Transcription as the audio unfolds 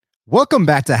Welcome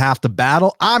back to Half the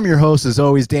Battle. I'm your host, as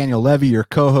always, Daniel Levy, your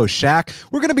co-host, Shaq.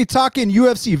 We're going to be talking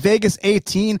UFC Vegas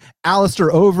 18, Alistair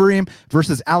Overeem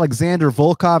versus Alexander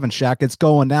Volkov. And Shaq, it's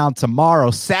going down tomorrow,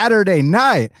 Saturday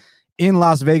night in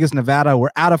Las Vegas, Nevada.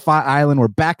 We're out of Fight Island. We're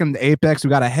back in the Apex. We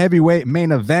got a heavyweight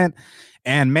main event.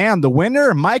 And, man, the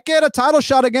winner might get a title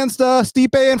shot against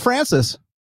Stipe and Francis.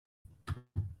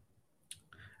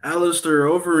 Alistair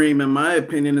Overeem, in my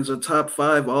opinion, is a top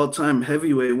 5 all-time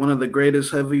heavyweight, one of the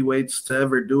greatest heavyweights to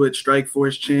ever do it.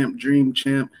 Strikeforce champ, Dream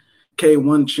champ,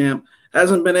 K1 champ.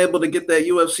 Hasn't been able to get that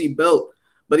UFC belt,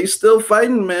 but he's still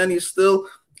fighting, man. He's still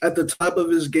at the top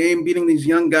of his game, beating these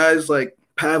young guys like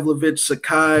Pavlovich,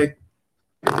 Sakai,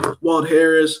 Walt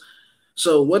Harris.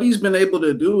 So what he's been able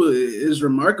to do is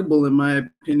remarkable, in my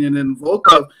opinion. And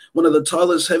Volkov, one of the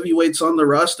tallest heavyweights on the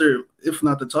roster, if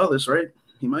not the tallest, right?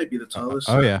 He might be the tallest.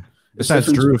 Oh, yeah. Besides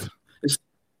Struve.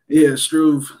 Yeah,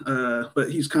 Struve. But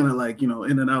he's kind of like, in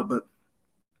and out. But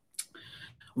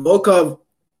Volkov,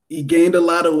 he gained a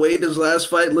lot of weight his last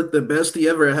fight, looked the best he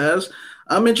ever has.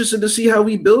 I'm interested to see how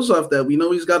he builds off that. We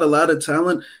know he's got a lot of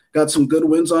talent, got some good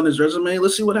wins on his resume.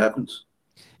 Let's see what happens.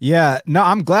 Yeah, no,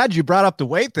 I'm glad you brought up the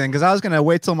weight thing because I was going to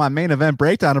wait till my main event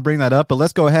breakdown to bring that up. But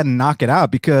let's go ahead and knock it out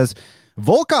because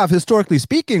Volkov, historically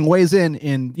speaking, weighs in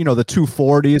the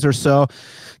 240s or so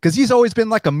because he's always been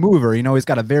like a mover. He's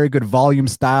got a very good volume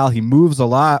style. He moves a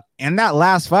lot. And that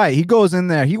last fight, he goes in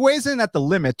there. He weighs in at the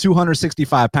limit,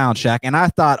 265 pounds, Shaq. And I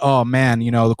thought, oh, man,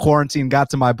 the quarantine got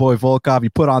to my boy Volkov. He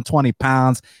put on 20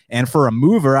 pounds. And for a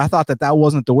mover, I thought that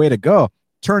wasn't the way to go.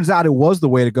 Turns out it was the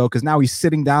way to go because now he's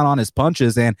sitting down on his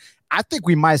punches. And I think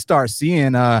we might start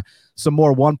seeing some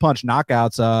more one-punch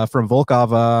knockouts from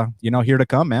Volkov, here to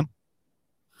come, man.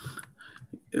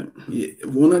 Yeah,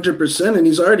 100%, and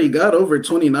he's already got over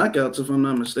 20 knockouts, if I'm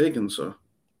not mistaken. So,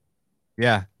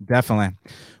 yeah, definitely.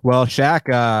 Well,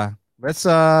 Shaq, let's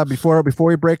before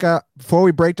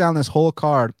we break down this whole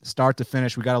card, start to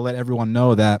finish, we got to let everyone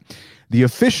know that the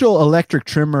official electric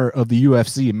trimmer of the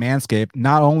UFC, Manscaped,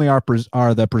 not only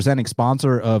are the presenting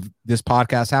sponsor of this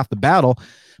podcast, Half the Battle,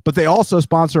 but they also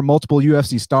sponsor multiple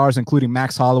UFC stars, including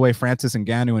Max Holloway, Francis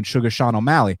Ngannou, and Sugar Sean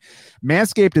O'Malley.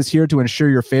 Manscaped is here to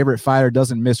ensure your favorite fighter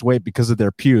doesn't miss weight because of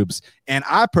their pubes. And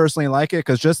I personally like it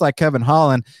because just like Kevin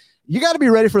Holland, you got to be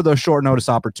ready for those short notice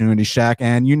opportunities, Shaq.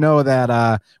 And you know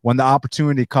that when the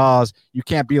opportunity calls, you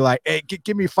can't be like, hey,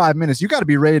 give me 5 minutes. You got to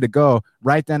be ready to go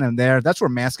right then and there. That's where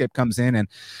Manscaped comes in. And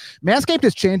Manscaped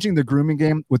is changing the grooming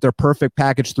game with their Perfect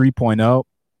Package 3.0.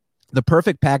 The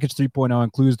Perfect Package 3.0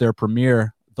 includes their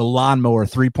premier, the Lawnmower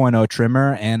 3.0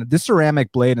 trimmer, and this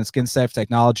ceramic blade and skin safe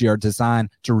technology are designed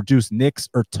to reduce nicks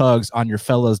or tugs on your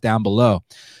fellows down below.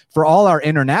 For all our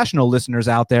international listeners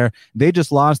out there, they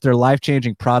just launched their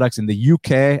life-changing products in the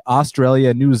UK,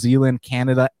 Australia, New Zealand,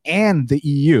 Canada, and the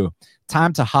EU.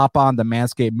 Time to hop on the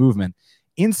Manscaped movement.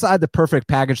 Inside the Perfect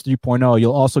Package 3.0,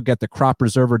 you'll also get the Crop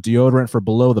Preserver deodorant for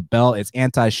below the belt. It's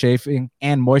anti-chafing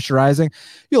and moisturizing.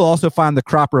 You'll also find the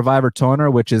Crop Reviver toner,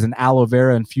 which is an aloe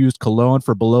vera infused cologne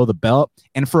for below the belt.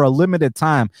 And for a limited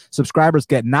time, subscribers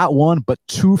get not one, but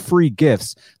 2 free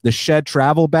gifts. The Shed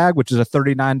Travel Bag, which is a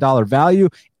 $39 value,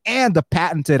 and the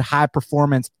patented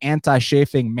high-performance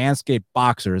anti-chafing Manscaped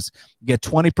Boxers. Get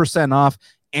 20% off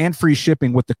and free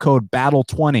shipping with the code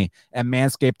BATTLE20 at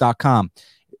manscaped.com.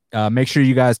 Make sure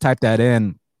you guys type that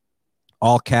in,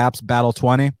 all caps,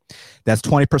 BATTLE20. That's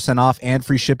 20% off and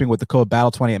free shipping with the code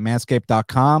BATTLE20 at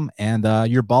manscaped.com. And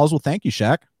your balls will thank you,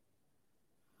 Shaq.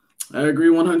 I agree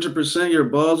 100%. Your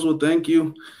balls will thank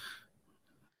you.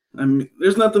 I mean,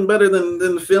 there's nothing better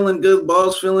than feeling good,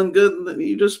 balls feeling good.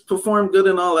 You just perform good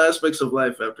in all aspects of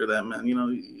life after that, man.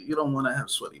 You don't want to have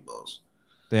sweaty balls.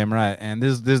 Damn right. And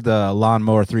this is the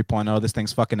Lawnmower 3.0. This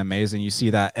thing's fucking amazing. You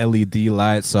see that LED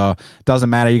light, so it doesn't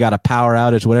matter. You got a power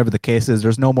outage, whatever the case is.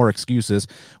 There's no more excuses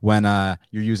when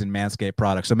you're using Manscaped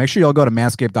products. So make sure you'll go to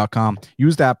manscaped.com.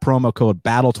 Use that promo code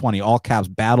BATTLE20, all caps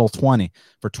BATTLE20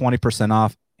 for 20%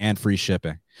 off and free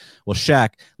shipping. Well, Shaq,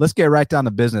 let's get right down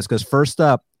to business because first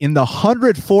up, in the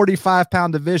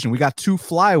 145-pound division, we got 2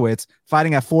 flyweights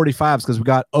fighting at 45s because we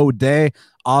got O'Day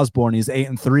Osborne, he's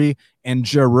 8-3, and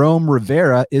Jerome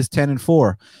Rivera is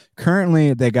 10-4.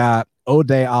 Currently, they got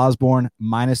O'Day Osborne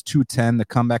minus 210. The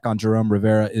comeback on Jerome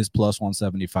Rivera is plus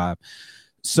 175.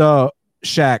 So,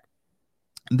 Shaq,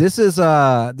 this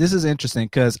is interesting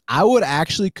because I would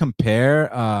actually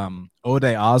compare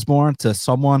O'Day Osborne to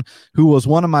someone who was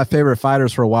one of my favorite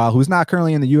fighters for a while, who's not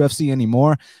currently in the UFC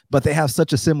anymore, but they have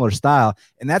such a similar style,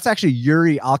 and that's actually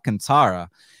Yuri Alcantara.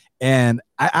 And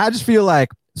I just feel like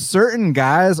certain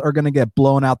guys are going to get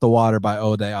blown out the water by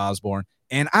O'Day Osborne,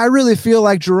 And I really feel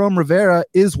like Jerome Rivera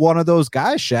is one of those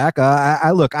guys, Shaq.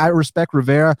 I respect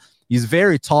Rivera. He's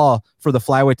very tall for the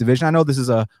flyweight division. I know this is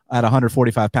at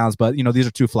 145 pounds, but these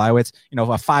are two flyweights. A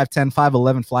 5'10",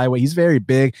 5'11" flyweight. He's very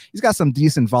big. He's got some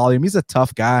decent volume. He's a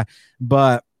tough guy,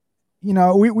 but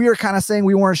we were kind of saying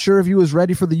we weren't sure if he was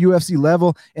ready for the UFC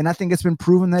level, and I think it's been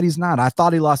proven that he's not. I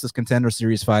thought he lost his Contender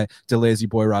Series fight to Lazy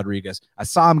Boy Rodriguez. I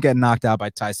saw him get knocked out by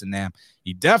Tyson Nam.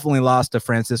 He definitely lost to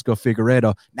Francisco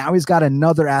Figueiredo. Now he's got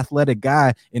another athletic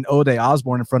guy in Ode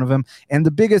Osborne in front of him, and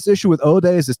the biggest issue with Ode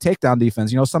is his takedown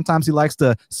defense. Sometimes he likes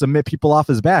to submit people off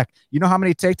his back. You know how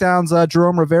many takedowns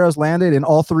Jerome Rivera's landed in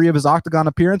all 3 of his octagon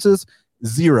appearances?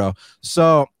 0.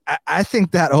 So I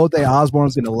think that Ode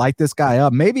Osborne's going to light this guy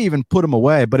up, maybe even put him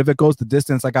away. But if it goes the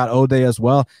distance, I got Ode as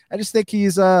well. I just think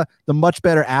he's the much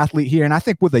better athlete here. And I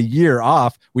think with a year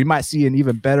off, we might see an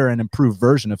even better and improved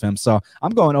version of him. So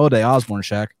I'm going Ode Osborne,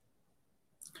 Shaq.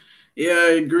 Yeah,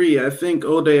 I agree. I think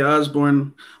Ode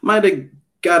Osborne might have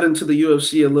got into the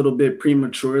UFC a little bit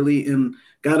prematurely and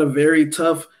got a very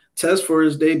tough test for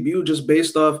his debut just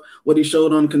based off what he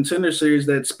showed on Contender Series,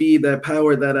 that speed, that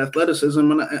power, that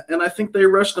athleticism. And I think they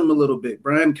rushed him a little bit.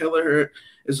 Brian Kelleher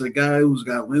is a guy who's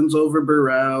got wins over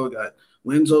Barao,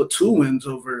 got 2 wins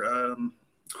over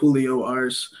Julio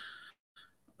Arce.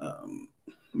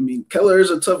 Kelleher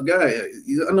is a tough guy.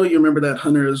 I know you remember that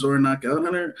Hunter Azure knockout.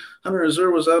 Hunter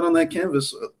Azure was out on that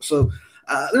canvas. So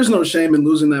there's no shame in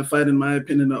losing that fight, in my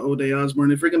opinion, to Ode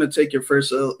Osborne. If you're going to take your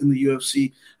first L in the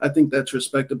UFC, I think that's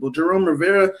respectable. Jerome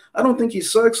Rivera, I don't think he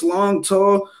sucks. Long,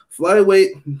 tall,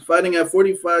 flyweight, fighting at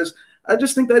 45s. I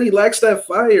just think that he lacks that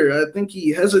fire. I think he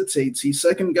hesitates. He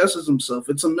second guesses himself.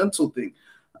 It's a mental thing.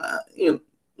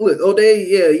 Look, Ode,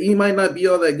 yeah, he might not be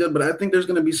all that good, but I think there's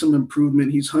going to be some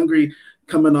improvement. He's hungry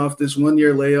coming off this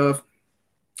 1-year layoff.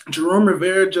 Jerome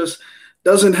Rivera just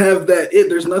doesn't have that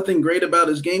There's nothing great about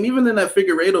his game. Even in that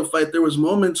Figueiredo fight, there was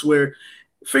moments where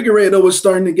Figueiredo was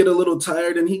starting to get a little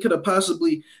tired and he could have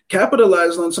possibly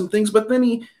capitalized on some things, but then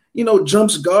he,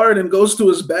 jumps guard and goes to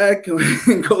his back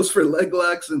and goes for leg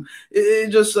locks. And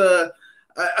it just,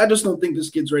 I just don't think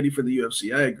this kid's ready for the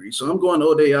UFC. I agree. So I'm going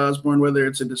Ode Osborne, whether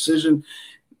it's a decision.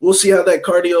 We'll see how that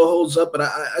cardio holds up, but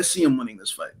I see him winning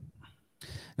this fight.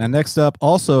 Now, next up,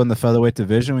 also in the featherweight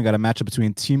division, we got a matchup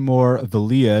between Timur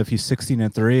Valiev, he's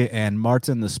 16-3, and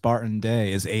Martin the Spartan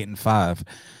Day is 8-5.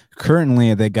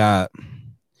 Currently, they got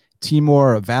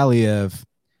Timur Valiev.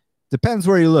 Depends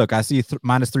where you look. I see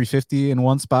minus 350 in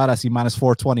one spot. I see minus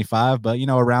 425, but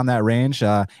around that range.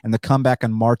 And the comeback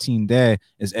on Martin Day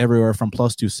is everywhere from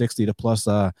plus 260 to plus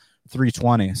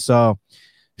 320. So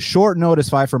short notice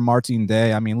fight for Martin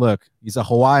Day. I mean, look, he's a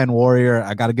Hawaiian warrior.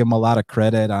 I got to give him a lot of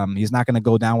credit. He's not going to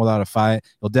go down without a fight.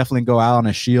 He'll definitely go out on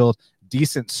a shield.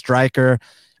 Decent striker.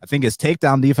 I think his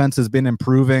takedown defense has been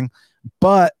improving.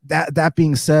 But that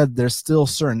being said, there's still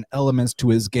certain elements to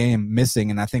his game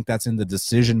missing, and I think that's in the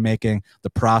decision-making,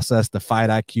 the process, the fight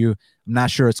IQ. I'm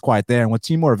not sure it's quite there. And with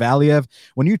Timur Valiev,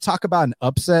 when you talk about an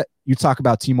upset, you talk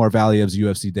about Timur Valiev's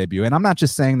UFC debut. And I'm not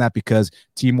just saying that because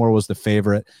Timur was the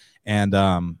favorite and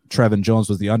Trevin Jones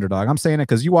was the underdog. I'm saying it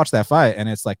because you watch that fight and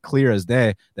it's like clear as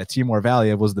day that Timur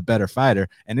Valiev was the better fighter.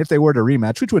 And if they were to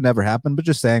rematch, which would never happen, but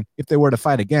just saying, if they were to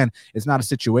fight again, it's not a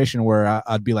situation where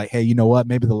I'd be like, hey, you know what?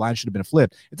 Maybe the line should have been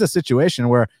flipped. It's a situation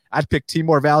where I'd pick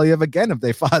Timur Valiev again if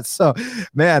they fought. So,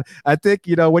 man, I think,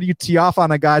 when you tee off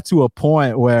on a guy to a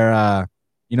point where,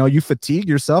 you fatigue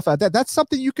yourself, that's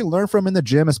something you can learn from in the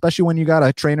gym, especially when you got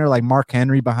a trainer like Mark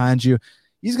Henry behind you.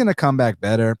 He's going to come back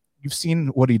better. You've seen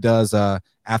what he does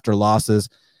after losses.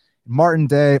 Martin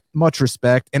Day, much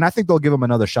respect. And I think they'll give him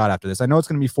another shot after this. I know it's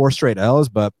going to be 4 straight L's,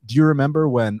 but do you remember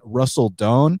when Russell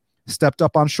Doan stepped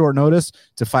up on short notice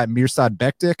to fight Mirsad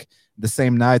Bektic the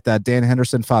same night that Dan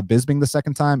Henderson fought Bisping the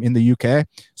second time in the UK?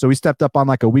 So he stepped up on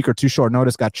like a week or two short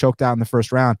notice, got choked out in the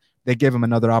first round. They gave him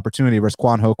another opportunity versus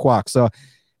Kwan Ho Kwak. So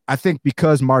I think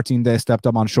because Martin Day stepped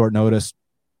up on short notice,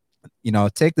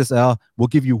 take this L. We'll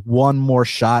give you one more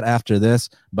shot after this,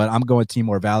 but I'm going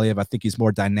Timur Valiev. I think he's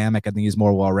more dynamic. I think he's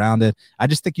more well-rounded. I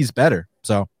just think he's better.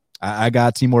 So I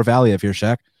got Timur Valiev here,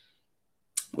 Shaq.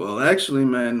 Well, actually,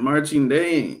 man, Martin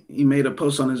Day, he made a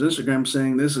post on his Instagram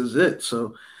saying this is it.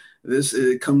 So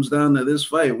it comes down to this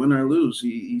fight, win or lose.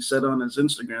 He said on his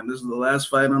Instagram, this is the last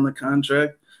fight on the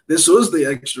contract. This was the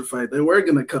extra fight. They were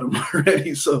going to cut him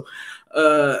already. So,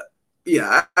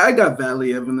 yeah, I got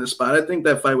Valiev in this spot. I think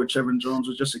that fight with Trevin Jones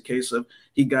was just a case of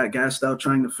he got gassed out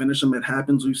trying to finish him. It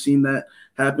happens. We've seen that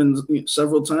happen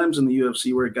several times in the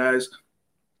UFC where guys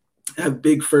have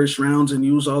big first rounds and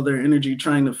use all their energy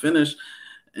trying to finish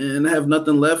and have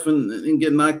nothing left and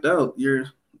get knocked out.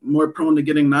 more prone to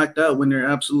getting knocked out when they're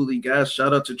absolutely gassed.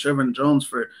 Shout out to Trevor Jones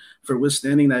for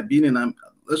withstanding that beating.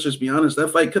 Let's just be honest, that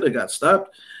fight could have got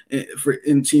stopped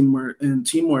in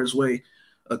Timur's way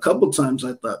a couple times,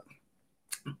 I thought.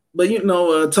 But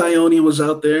Tyone was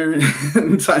out there, and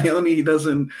Tyone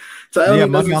doesn't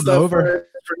stop for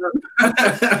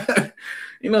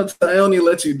Tyone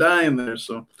lets you die in there.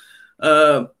 So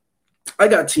I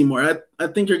got Timur. I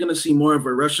think you're going to see more of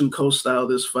a Russian Coast style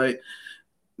this fight.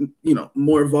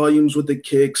 More volumes with the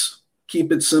kicks.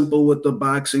 Keep it simple with the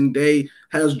boxing. Day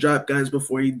has dropped guys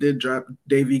before he did drop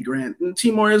Davy Grant. And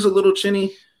Timur is a little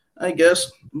chinny, I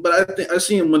guess. But I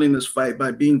see him winning this fight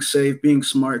by being safe, being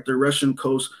smart. The Russian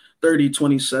Coast,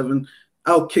 30-27.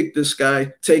 I'll kick this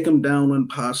guy, take him down when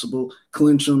possible,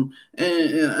 clinch him,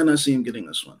 and I see him getting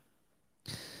this one.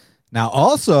 Now,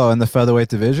 also in the featherweight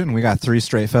division, we got 3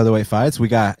 straight featherweight fights. We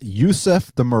got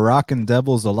Youssef, the Moroccan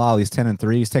Devil Zalal. He's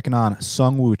 10-3. He's taking on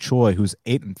Sungwoo Choi, who's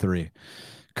 8-3.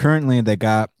 Currently, they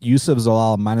got Youssef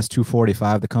Zalal minus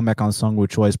 245. The comeback on Sungwoo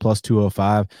Choi is plus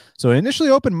 205. So it initially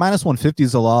opened minus 150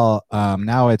 Zalal.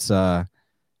 Now it's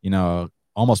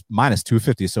almost minus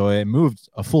 250. So it moved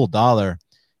a full $1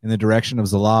 in the direction of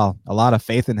Zalal. A lot of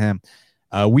faith in him.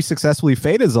 We successfully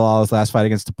faded Zalal's last fight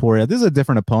against Topuria. This is a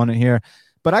different opponent here.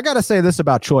 But I got to say this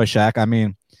about Choi, Shaq. I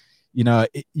mean,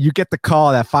 you get the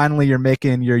call that finally you're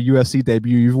making your UFC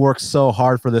debut. You've worked so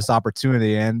hard for this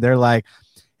opportunity. And they're like,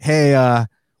 hey,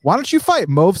 why don't you fight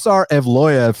Movsar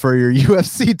Evloev for your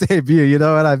UFC debut? You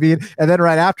know what I mean? And then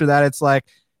right after that, it's like,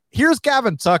 here's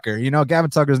Gavin Tucker. Gavin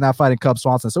Tucker is now fighting Cub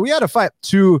Swanson. So we had to fight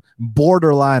 2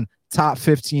 borderline top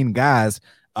 15 guys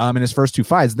in his first 2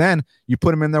 fights. Then you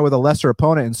put him in there with a lesser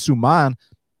opponent in Suman,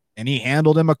 and he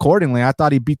handled him accordingly. I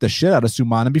thought he beat the shit out of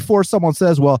Suman. And before someone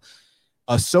says, well,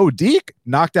 Sodiq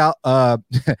knocked out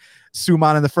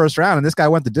Suman in the first round, and this guy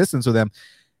went the distance with him.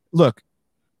 Look,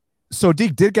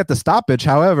 Sodiq did get the stoppage.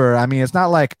 However, I mean, it's not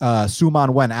like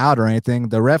Suman went out or anything.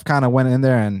 The ref kind of went in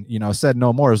there and, said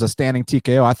no more. It was a standing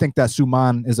TKO. I think that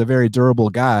Suman is a very durable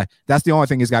guy. That's the only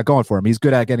thing he's got going for him. He's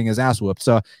good at getting his ass whooped.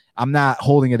 So I'm not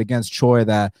holding it against Choi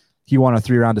that he won a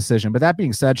 3-round decision. But that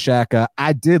being said, Shaq,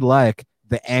 I did like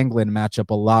the Anglin matchup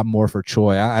a lot more for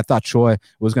Choi. I thought Choi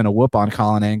was going to whoop on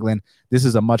Colin Anglin. This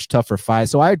is a much tougher fight.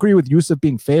 So I agree with Youssef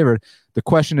being favored. The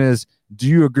question is, do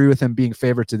you agree with him being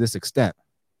favored to this extent?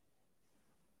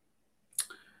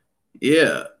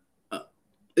 Yeah,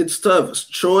 it's tough.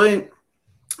 Choi,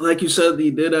 like you said,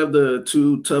 he did have the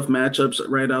 2 tough matchups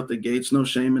right out the gates. No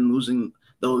shame in losing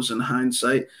those in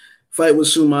hindsight. Fight with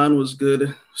Suman was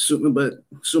good, but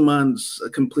Suman's a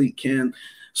complete can.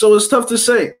 So it's tough to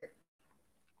say.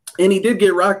 And he did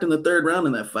get rocked in the 3rd round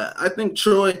in that fight. I think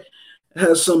Choi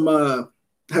has some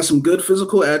good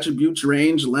physical attributes,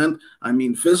 range, length. I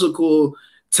mean, physical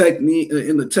technique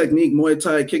in the technique, Muay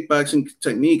Thai kickboxing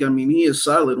technique. I mean, he is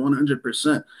solid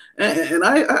 100%. And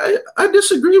I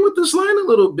disagree with this line a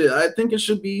little bit. I think it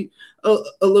should be a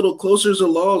little closer.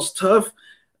 Zalal's tough,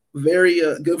 very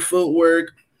good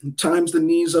footwork, times the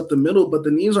knees up the middle, but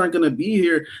the knees aren't going to be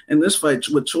here in this fight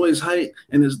with Choi's height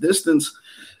and his distance.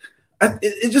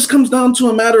 It just comes down to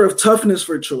a matter of toughness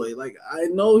for Choi. Like, I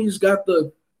know he's got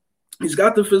the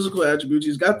physical attributes,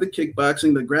 he's got the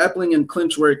kickboxing, the grappling and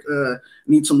clinch work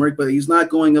needs some work, but he's not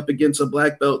going up against a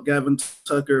black belt Gavin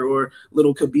Tucker or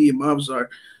little Khabib Movsar.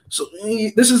 So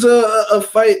this is a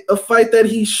fight that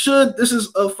he should. This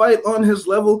is a fight on his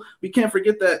level. We can't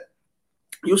forget that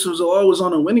Youssef Zalal was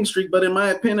on a winning streak, but in my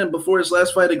opinion, before his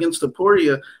last fight against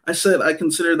Topuria, I said I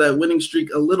consider that winning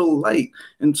streak a little light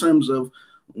in terms of.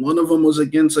 One of them was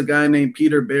against a guy named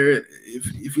Peter Barrett.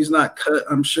 If he's not cut,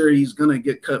 I'm sure he's going to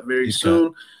get cut very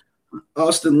soon.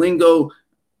 Austin Lingo,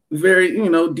 very,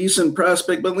 decent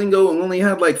prospect, but Lingo only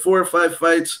had like 4 or 5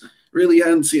 fights, really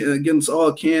hadn't seen against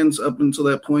all cans up until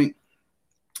that point.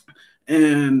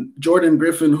 And Jordan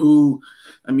Griffin, who,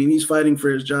 I mean, he's fighting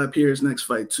for his job here, his next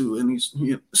fight too. And he's,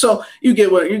 so you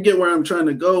get where I'm trying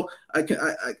to go. I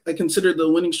consider the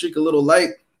winning streak a little light.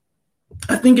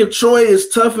 I think if Choi is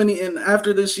tough and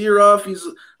after this year off, he's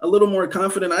a little more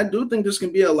confident, I do think this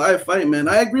can be a live fight, man.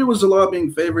 I agree with Zalal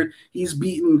being favored. He's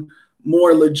beaten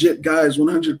more legit guys,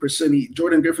 100%.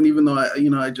 Jordan Griffin, even though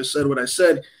I just said what I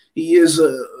said, he is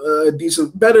a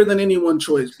decent, better than anyone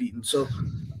Choi's beaten. So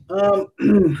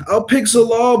I'll pick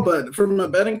Zalal, but from a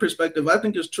betting perspective, I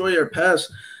think it's Choi or pass.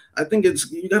 I think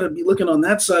you got to be looking on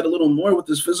that side a little more with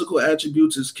his physical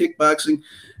attributes, his kickboxing,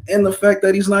 and the fact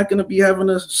that he's not going to be having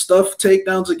to stuff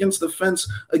takedowns against the fence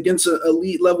against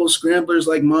elite level scramblers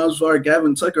like Movsar,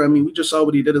 Gavin Tucker. I mean, we just saw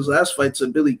what he did his last fight to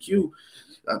Billy Q.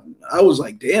 I was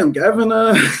like, damn,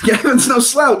 Gavin's no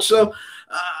slouch. So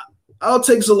I'll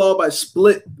take Zalal by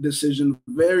split decision,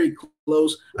 very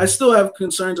blows. I still have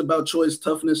concerns about Choi's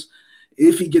toughness.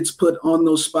 If he gets put on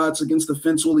those spots against the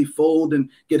fence, will he fold and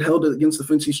get held against the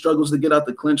fence? He struggles to get out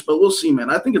the clinch, but we'll see, man.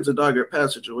 I think it's a dog or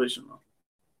pass situation, though.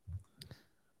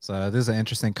 So this is an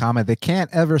interesting comment. They can't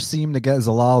ever seem to get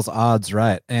Zalal's odds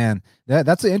right. And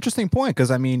that's an interesting point because,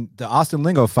 I mean, the Austin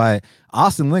Lingo fight,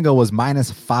 Austin Lingo was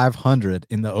minus 500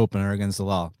 in the opener against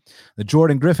Zalal. The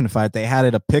Jordan Griffin fight, they had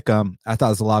it a pick 'em. I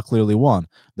thought Zalal clearly won.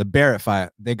 The Barrett fight,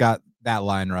 they got that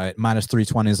line right. Minus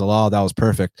 320 Zalal. That was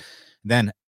perfect.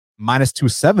 Then minus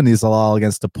 270 Zalal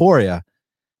against Topuria.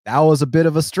 That was a bit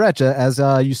of a stretch, as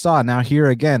you saw. Now here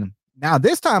again. Now,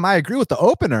 this time I agree with the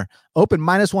opener. Open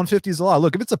minus 150 Zalal.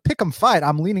 Look, if it's a pick'em fight,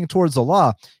 I'm leaning towards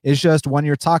Zalal. It's just when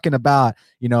you're talking about,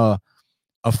 you know,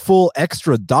 a full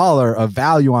extra dollar of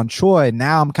value on Choi,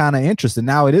 now I'm kind of interested.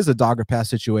 Now it is a dog or pass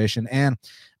situation. And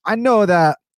I know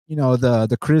that, you know,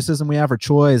 the criticism we have for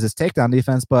Choi is his takedown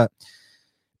defense, but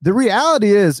the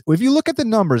reality is, if you look at the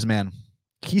numbers, man,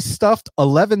 he stuffed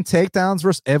 11 takedowns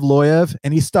versus Evloev,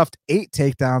 and he stuffed 8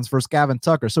 takedowns versus Gavin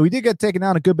Tucker. So he did get taken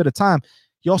down a good bit of time.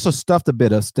 He also stuffed a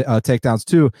bit of takedowns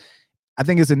too. I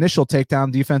think his initial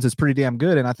takedown defense is pretty damn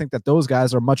good, and I think that those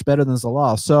guys are much better than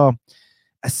Zalal. So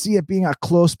I see it being a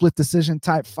close split decision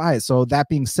type fight. So that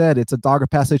being said, it's a dog or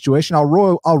pass situation. I'll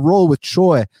roll with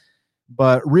Choi,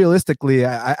 but realistically,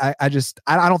 I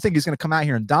don't think he's going to come out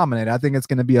here and dominate. I think it's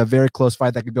going to be a very close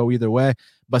fight that could go either way.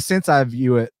 But since I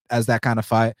view it as that kind of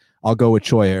fight, I'll go with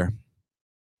Choi here.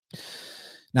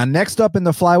 Now, next up in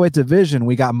the flyweight division,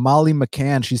 we got Molly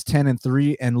McCann. She's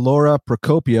 10-3, and Laura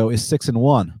Procopio is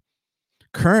 6-1.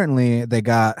 Currently, they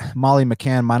got Molly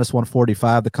McCann minus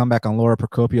 145. The comeback on Laura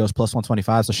Procopio is plus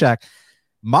 125. So, Shaq,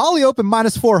 Molly opened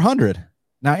minus 400.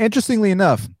 Now, interestingly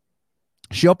enough,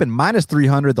 she opened minus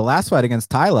 300 the last fight against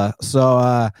Tyla. So,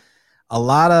 a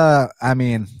lot of, I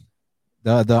mean,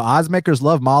 the odds makers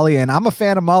love Molly, and I'm a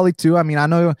fan of Molly too. I mean, I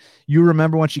know you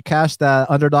remember when she cashed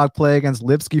that underdog play against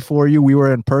Lipsky for you. We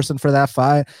were in person for that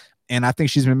fight, and I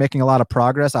think she's been making a lot of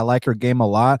progress. I like her game a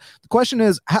lot. The question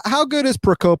is, how good is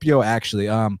Procopio actually?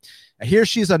 Here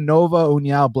she's a Nova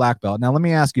União black belt. Now, let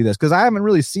me ask you this, because I haven't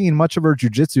really seen much of her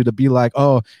jiu-jitsu to be like,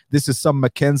 oh, this is some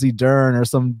Mackenzie Dern or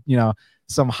some, you know,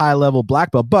 some high-level black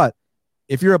belt. But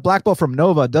if you're a black belt from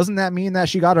Nova, doesn't that mean that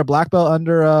she got her black belt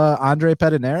under Andre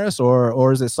Pederneiras,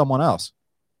 or is it someone else?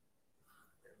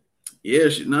 Yeah,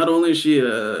 not only is she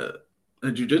a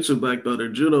jiu-jitsu black belt or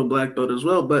judo black belt as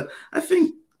well, but I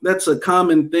think that's a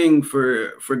common thing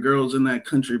for girls in that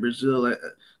country, Brazil.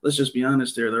 Let's just be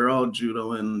honest here. They're all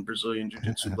judo and Brazilian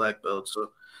jiu-jitsu black belts. So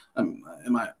am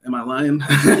I lying?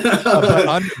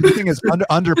 The thing is,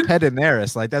 under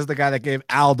Pederneiras, like that's the guy that gave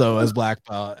Aldo as black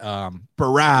belt,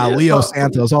 Barral, Leo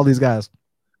Santos, all these guys.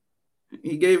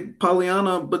 He gave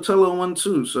Poliana Botello one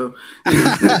too. So,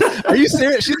 are you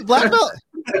serious? She's a black belt?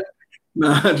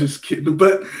 Nah, just kidding.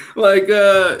 But like,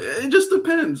 it just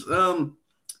depends.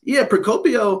 Yeah,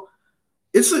 Procopio.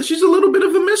 She's a little bit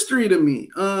of a mystery to me.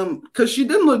 Because she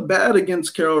didn't look bad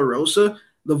against Carol Rosa.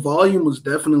 The volume was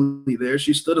definitely there.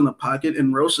 She stood in the pocket,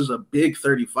 and Rosa's a big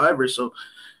 35er, so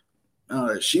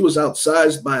she was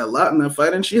outsized by a lot in that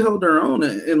fight, and she held her own.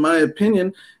 In my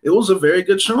opinion, it was a very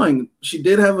good showing. She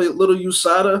did have a little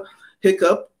USADA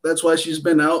hiccup. That's why she's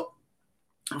been out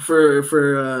for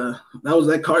that was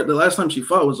that card. The last time she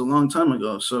fought was a long time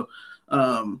ago. So,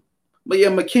 but yeah,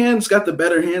 McCann's got the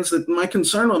better hands. My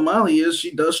concern with Molly is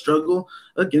she does struggle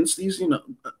against these,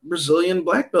 Brazilian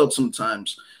black belts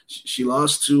sometimes. She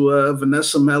lost to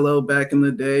Vanessa Mello back in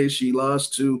the day. She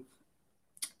lost to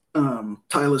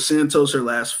Tyla Santos her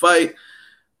last fight.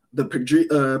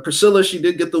 Priscilla, she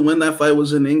did get the win. That fight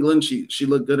was in England. She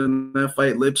looked good in that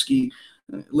fight.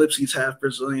 Lipsky's half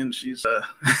Brazilian. She's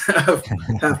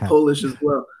half Polish as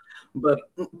well. But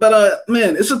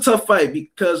man, it's a tough fight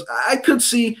because I could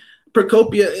see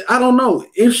Procopio. I don't know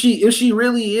if she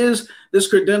really is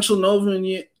this credentialed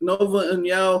Nova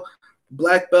União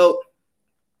black belt,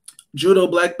 judo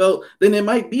black belt, then it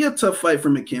might be a tough fight for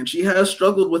McCann. She has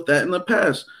struggled with that in the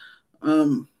past.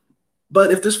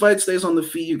 But if this fight stays on the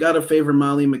feet, you got to favor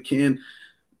Molly McCann.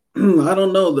 I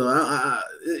don't know, though.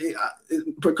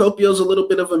 Procopio's a little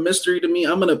bit of a mystery to me.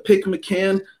 I'm going to pick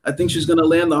McCann. I think she's going to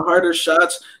land the harder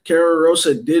shots. Cara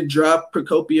Rosa did drop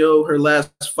Procopio her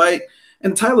last fight.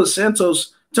 And Tyla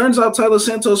Santos, turns out Tyla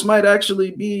Santos might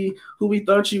actually be who we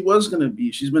thought she was going to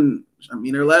be. She's been,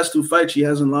 her last 2 fights, she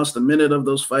hasn't lost a minute of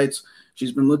those fights.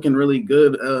 She's been looking really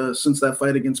good since that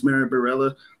fight against Mary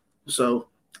Barella. So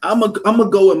I'm gonna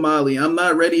go with Molly. I'm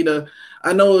not ready to.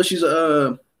 I know she's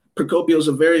Procopio's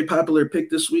a very popular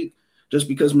pick this week, just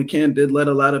because McCann did let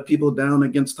a lot of people down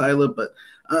against Tyla, but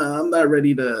I'm not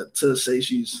ready to say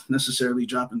she's necessarily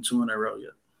dropping 2 in a row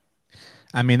yet.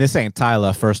 I mean, this ain't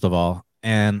Tyler, first of all.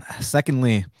 And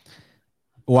secondly,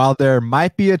 while there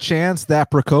might be a chance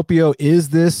that Procopio is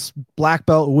this black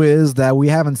belt whiz that we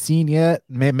haven't seen yet,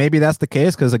 maybe that's the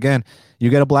case because, again, you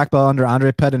get a black belt under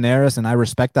Andre Pederneiras, and I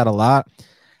respect that a lot.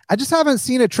 I just haven't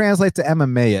seen it translate to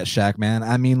MMA yet, Shaq, man.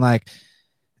 I mean, like,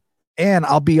 and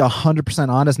I'll be 100%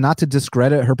 honest, not to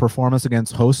discredit her performance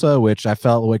against Hosa, which I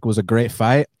felt like was a great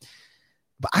fight.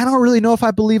 But I don't really know if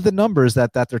I believe the numbers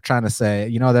that they're trying to say.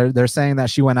 You know, they're saying that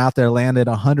she went out there, landed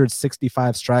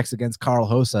 165 strikes against Carl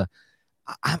Hosa.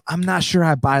 I'm not sure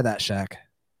I buy that, Shaq.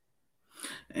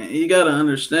 And you got to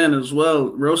understand as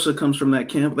well, Rosa comes from that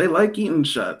camp. They like eating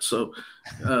shots. So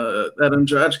that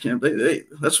Andrade camp, they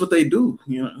that's what they do.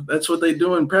 You know, that's what they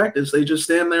do in practice. They just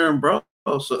stand there and brawl.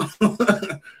 So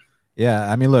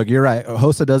Yeah, I mean, look, you're right.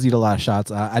 Hosa does eat a lot of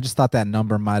shots. I just thought that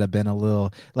number might have been a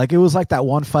little like it was like that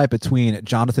one fight between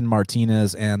Jonathan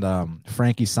Martinez and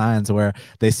Frankie Saenz, where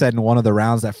they said in one of the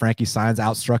rounds that Frankie Saenz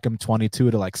outstruck him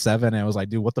 22 to like 7. And it was like,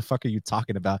 dude, what the fuck are you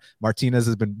talking about? Martinez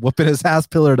has been whooping his ass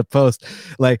pillar to post.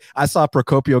 Like I saw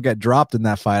Procopio get dropped in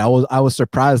that fight. I was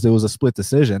surprised it was a split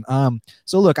decision.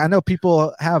 So look, I know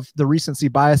people have the recency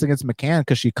bias against McCann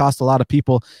because she cost a lot of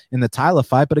people in the Tyler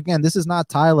fight, but again, this is not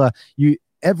Tyler.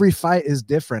 Every fight is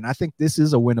different. I think this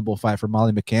is a winnable fight for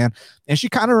Molly McCann. And she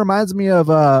kind of reminds me of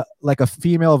like a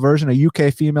female version, a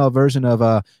UK female version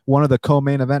of one of the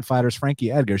co-main event fighters,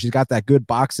 Frankie Edgar. She's got that good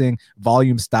boxing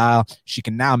volume style. She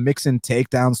can now mix in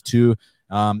takedowns too.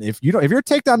 If your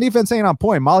takedown defense ain't on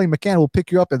point, Molly McCann will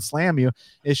pick you up and slam you.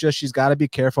 It's just she's got to be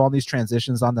careful on these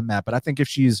transitions on the mat. But I think if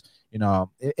she's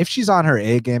on her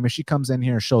A game, if she comes in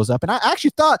here and shows up, and I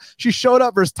actually thought she showed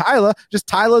up versus Tyler, just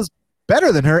Tyler's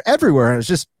better than her everywhere. It's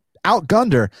just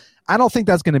outgunned her. I don't think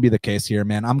that's going to be the case here,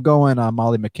 man. I'm going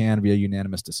Molly McCann via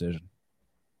unanimous decision.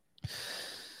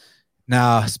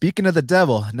 Now, speaking of the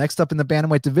devil, next up in the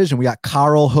bantamweight division, we got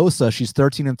Carol Hosa. She's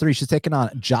 13-3. She's taking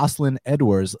on Jocelyn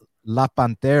Edwards, La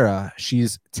Pantera.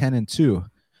 She's 10-2.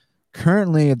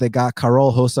 Currently, they got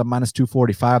Carol Hosa minus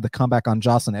 245. The comeback on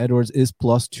Jocelyn Edwards is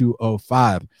plus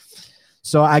 205.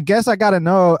 So I guess I got to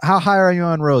know, how high are you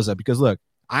on Rosa? Because look,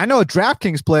 I know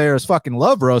DraftKings players fucking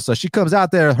love Rosa. She comes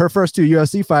out there, her first 2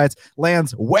 UFC fights,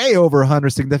 lands way over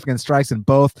 100 significant strikes in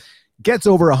both, gets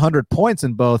over 100 points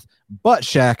in both. But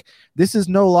Shaq, this is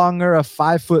no longer a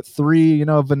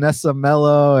 5'3", Vanessa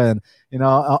Mello and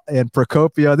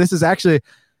Procopio. This is actually,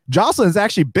 Jocelyn is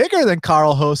actually bigger than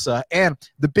Carl Hosa. And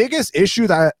the biggest issue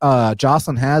that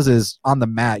Jocelyn has is on the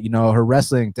mat. Her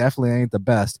wrestling definitely ain't the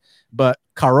best, but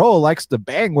Carol likes to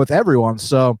bang with everyone.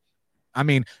 So, I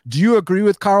mean, do you agree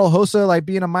with Carl Hosa like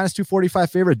being a minus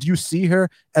 245 favorite? Do you see her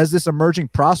as this emerging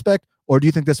prospect, or do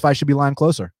you think this fight should be lying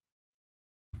closer?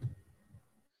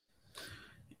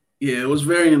 Yeah, it was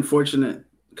very unfortunate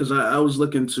because I was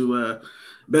looking to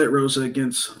bet Rosa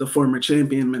against the former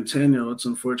champion Montano. It's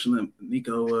unfortunate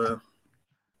Nico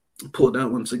pulled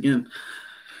out once again.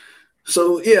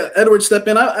 So yeah, Edwards step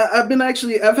in. I've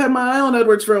had my eye on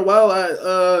Edwards for a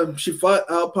while. She fought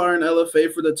Alpar and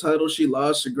LFA for the title. She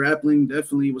lost. Her grappling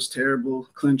definitely was terrible.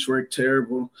 Clinch work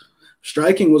terrible.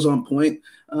 Striking was on point.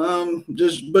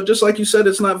 Just like you said,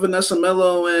 it's not Vanessa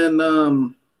Mello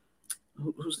and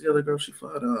who's the other girl she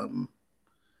fought?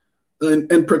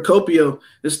 And Procopio.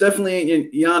 It's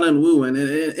definitely Yana and Wu. And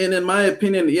in my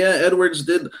opinion, yeah, Edwards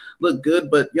did look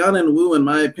good, but Yana and Wu, in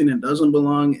my opinion, doesn't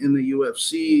belong in the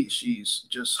UFC. She's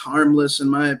just harmless, in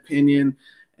my opinion.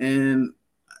 And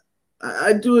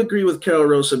I do agree with Carol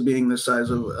Rosa being this size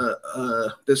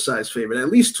favorite,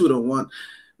 at least 2-1.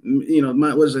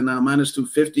 Was it now minus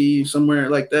 250,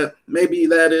 somewhere like that? Maybe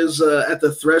that is at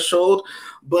the threshold,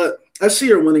 but I see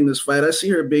her winning this fight. I see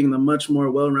her being the much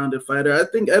more well-rounded fighter. I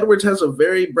think Edwards has a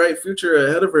very bright future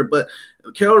ahead of her, but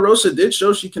Carol Rosa did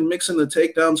show she can mix in the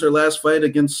takedowns her last fight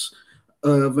against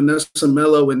Vanessa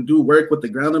Mello and do work with the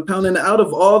ground and pound. And out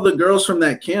of all the girls from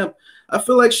that camp, I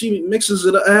feel like she mixes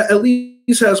it, at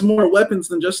least has more weapons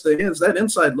than just the hands. That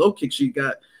inside low kick she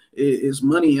got is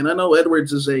money. And I know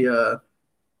Edwards is a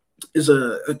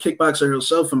kickboxer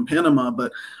herself from Panama,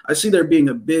 but I see there being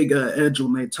a big edge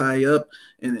when they tie up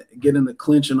and get in the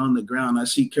clinch and on the ground. I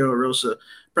see Carol Rosa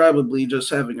probably just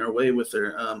having her way with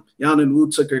her. Yanan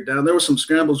Wu took her down. There were some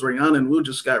scrambles where Yanan Wu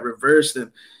just got reversed,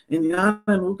 and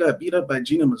Yanan Wu got beat up by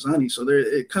Gina Mazzani. So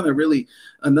it kind of really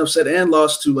enough said, and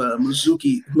lost to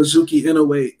Mizuki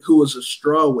Inoue, who was a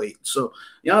straw weight. So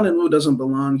Yanan Wu doesn't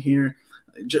belong here.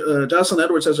 Jocelyn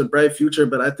Edwards has a bright future,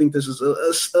 but I think this is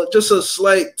just a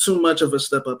slight too much of a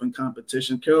step up in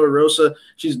competition. Carol Rosa,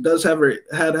 she does have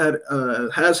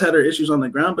has had her issues on the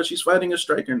ground, but she's fighting a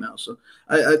striker now, so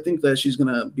I think that she's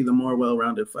gonna be the more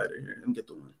well-rounded fighter here and get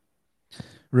the win.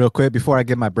 Real quick, before I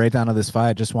give my breakdown of this fight,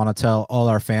 I just want to tell all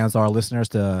our fans, our listeners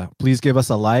to please give us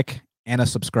a like and a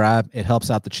subscribe. It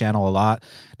helps out the channel a lot.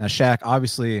 Now, Shaq,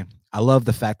 obviously, I love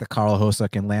the fact that Carla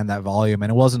Hosa can land that volume, and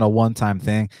it wasn't a one-time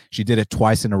thing. She did it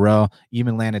twice in a row,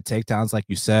 even landed takedowns, like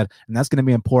you said, and that's going to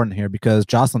be important here because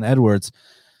Jocelyn Edwards,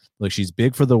 look, she's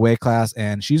big for the weight class,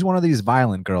 and she's one of these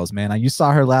violent girls, man. You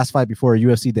saw her last fight before her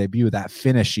UFC debut, that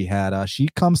finish she had. She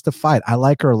comes to fight. I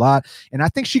like her a lot, and I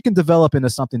think she can develop into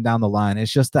something down the line.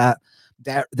 It's just that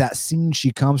scene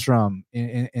she comes from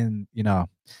in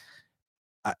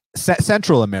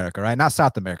Central America, right? Not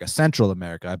South America, Central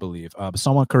America, I believe.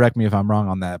 Someone correct me if I'm wrong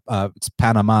on that. It's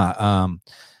Panama.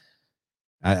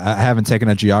 I haven't taken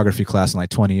a geography class in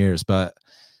like 20 years, but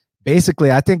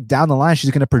basically, I think down the line,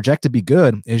 she's going to project to be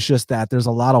good. It's just that there's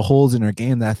a lot of holes in her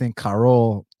game that I think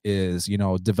Carol is,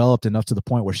 developed enough to the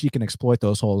point where she can exploit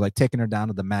those holes, like taking her down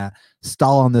to the mat,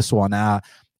 stalling this one out,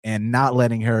 and not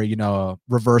letting her,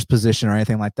 reverse position or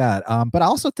anything like that. But I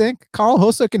also think Carl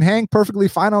Hosa can hang perfectly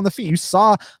fine on the feet. You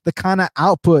saw the kind of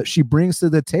output she brings to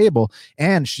the table,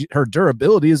 and her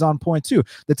durability is on point too.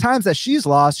 The times that she's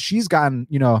lost, she's gotten,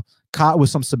 caught with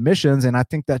some submissions, and I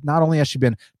think that not only has she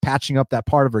been patching up that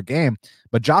part of her game,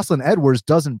 but Jocelyn Edwards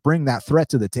doesn't bring that threat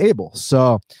to the table.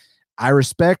 So I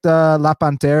respect La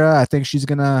Pantera. I think she's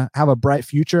gonna have a bright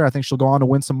future. I think she'll go on to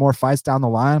win some more fights down the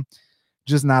line.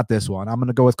 Just not this one. I'm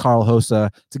gonna go with Carl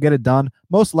Hosa to get it done,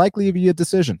 most likely via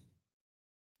decision.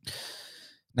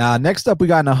 Now, next up, we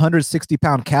got an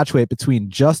 160-pound catchweight between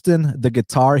Justin the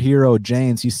Guitar Hero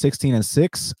James, he's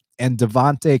 16-6, and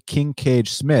Devontae King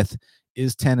Cage Smith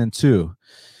is 10-2.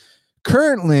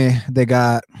 Currently, they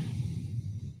got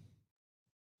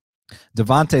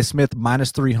Devontae Smith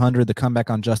minus 300. The comeback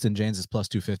on Justin James is plus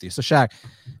 250. So, Shaq,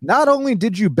 not only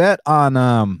did you bet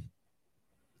on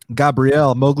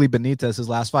Gabriel Mowgli Benitez his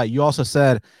last fight, you also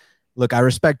said, look, I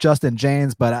respect Justin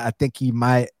James, but I think he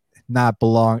might not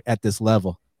belong at this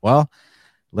level. Well,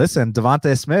 listen,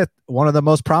 Devontae Smith, one of the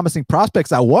most promising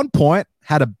prospects at one point,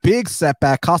 had a big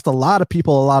setback, cost a lot of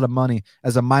people a lot of money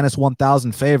as a minus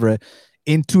 1,000 favorite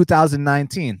in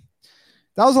 2019.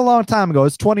 That was a long time ago.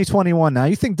 It's 2021 now.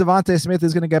 You think Devontae Smith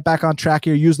is going to get back on track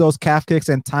here, use those calf kicks,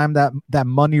 and time that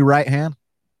money right hand?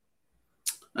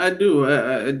 I do.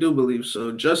 I do believe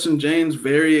so. Justin James,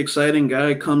 very exciting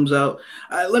guy, comes out.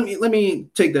 Let me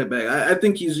take that back. I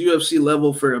think he's UFC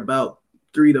level for about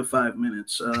 3 to 5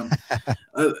 minutes.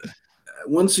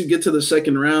 Once you get to the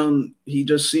second round, he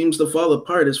just seems to fall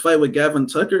apart. His fight with Gavin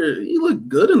Tucker, he looked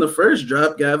good in the first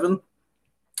drop, Gavin.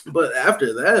 But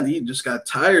after that, he just got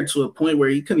tired to a point where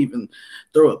he couldn't even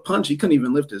throw a punch. He couldn't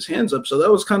even lift his hands up. So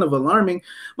that was kind of alarming.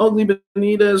 Mowgli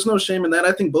Benitez, no shame in that.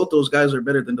 I think both those guys are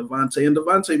better than Devontae. And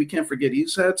Devontae, we can't forget,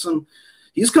 he's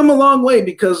come a long way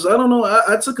because, I don't know,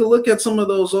 I took a look at some of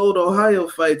those old Ohio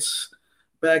fights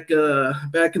back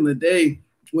in the day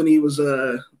when he was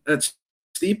at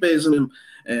Stipe's, and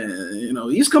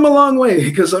he's come a long way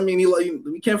because,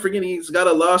 we can't forget he's got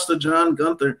a loss to John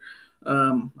Gunther.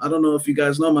 I don't know if you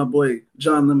guys know my boy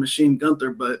John the Machine Gunther,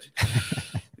 but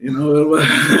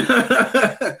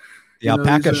the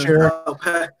alpaca shearer.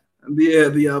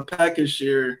 The alpaca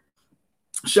shearer.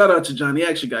 Shout out to John. He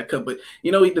actually got cut, but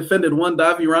he defended one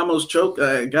Davi Ramos choke.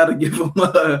 I gotta give him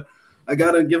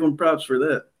props for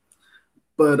that.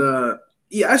 But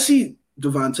I see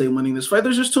Devontae winning this fight.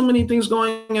 There's just too many things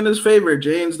going in his favor.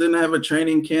 James didn't have a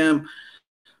training camp.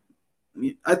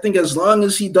 I think as long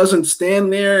as he doesn't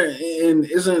stand there and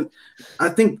isn't, I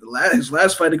think his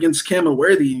last fight against Kama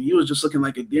Worthy, he was just looking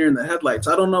like a deer in the headlights.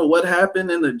 I don't know what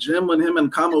happened in the gym when him and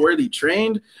Kama Worthy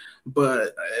trained,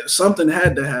 but something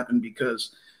had to happen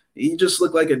because he just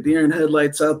looked like a deer in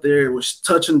headlights out there, was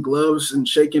touching gloves and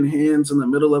shaking hands in the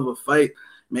middle of a fight.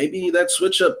 Maybe that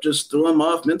switch up just threw him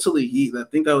off mentally. I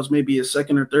think that was maybe his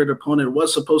second or third opponent.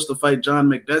 Was supposed to fight John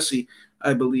McDessie,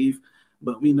 I believe.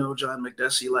 But we know John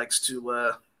McDessie likes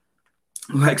to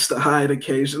hide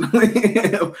occasionally.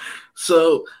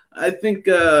 So I think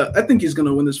he's going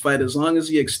to win this fight as long as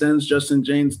he extends Justin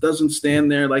James, doesn't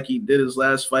stand there like he did his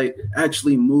last fight,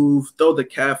 actually move, throw the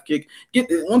calf kick.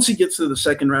 Once he gets to the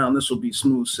second round, this will be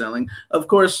smooth sailing. Of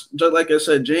course, just like I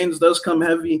said, James does come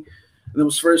heavy in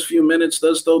those first few minutes,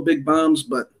 does throw big bombs,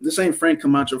 but this ain't Frank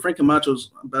Camacho. Frank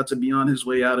Camacho's about to be on his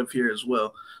way out of here as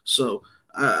well. So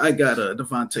I got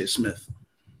Devontae Smith.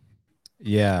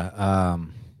 Yeah,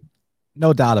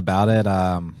 no doubt about it.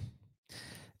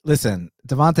 Listen,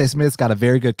 Devontae Smith's got a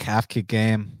very good calf kick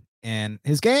game, and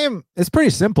his game is pretty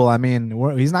simple. I mean,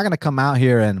 he's not going to come out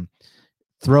here and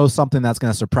throw something that's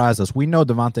going to surprise us. We know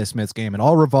Devontae Smith's game. It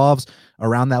all revolves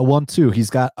around that 1-2. He's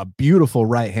got a beautiful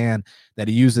right hand that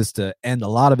he uses to end a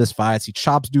lot of his fights. He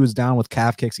chops dudes down with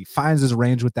calf kicks. He finds his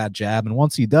range with that jab. And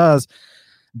once he does,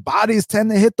 bodies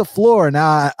tend to hit the floor.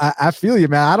 Now, I feel you,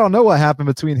 man. I don't know what happened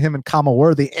between him and Kama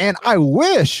Worthy. And I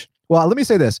wish, well, let me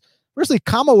say this. Firstly,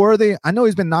 Kama Worthy, I know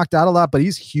he's been knocked out a lot, but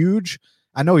he's huge.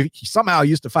 I know he somehow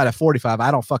used to fight at 45.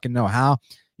 I don't fucking know how.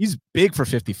 He's big for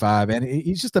 55, and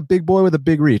he's just a big boy with a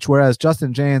big reach, whereas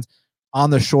Justin James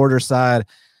on the shorter side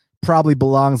probably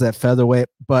belongs at featherweight.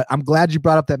 But I'm glad you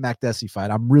brought up that Makdessi fight.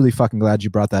 I'm really fucking glad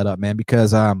you brought that up, man,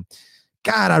 because, God,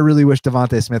 I really wish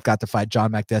Devontae Smith got to fight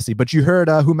John Makdessi. But you heard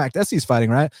who Makdessi's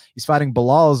fighting, right? He's fighting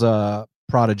Bilal's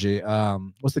prodigy.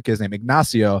 What's the kid's name?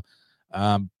 Ignacio.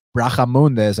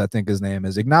 Brajamundes, I think his name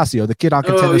is. Ignacio, the kid on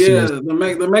Contender Series.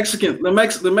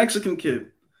 The Mexican kid.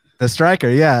 The striker,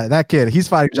 yeah, that kid. He's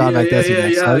fighting John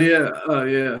Makdessi.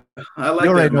 Yeah. I like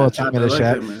you that. Know what time it is,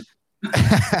 man.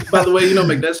 By the way, you know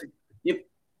Makdessi.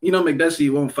 You know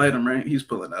Makdessi won't fight him, right? He's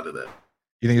pulling out of that.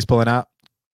 You think he's pulling out?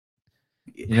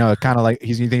 Yeah. You know, kind of like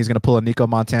you think he's going to pull a Nico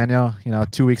Montano?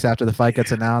 2 weeks after the fight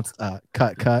gets announced,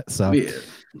 cut. So yeah,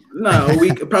 no,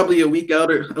 probably a week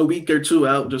out or a week or two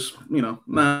out. Just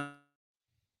nah.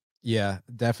 Yeah,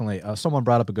 definitely. Someone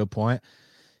brought up a good point.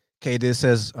 K-Diz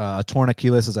says a torn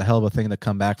Achilles is a hell of a thing to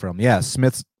come back from. Yeah,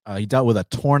 Smith's he dealt with a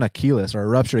torn Achilles or a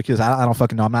ruptured Achilles. I don't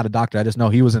fucking know. I'm not a doctor. I just know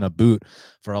he was in a boot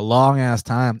for a long ass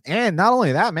time. And not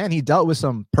only that, man, he dealt with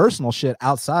some personal shit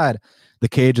outside the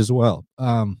cage as well.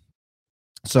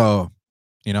 So,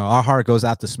 our heart goes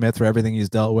out to Smith for everything he's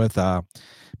dealt with.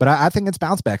 But I think it's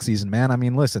bounce back season, man. I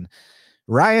mean, listen,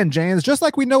 Ryan James, just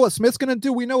like we know what Smith's going to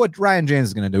do, we know what Ryan James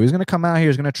is going to do. He's going to come out here.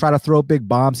 He's going to try to throw big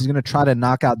bombs. He's going to try to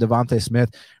knock out Devontae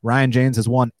Smith. Ryan James has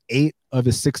won 8 of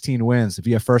his 16 wins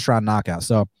via first-round knockout.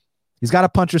 So he's got a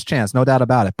puncher's chance, no doubt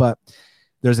about it. But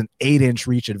there's an 8-inch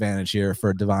reach advantage here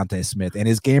for Devontae Smith, and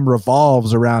his game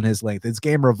revolves around his length. His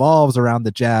game revolves around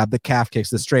the jab, the calf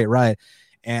kicks, the straight right.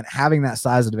 And having that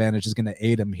size advantage is going to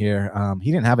aid him here.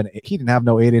 He didn't have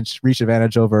no 8-inch reach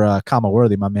advantage over Kama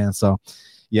Worthy, my man. So,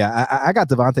 yeah, I got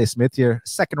Devontae Smith here,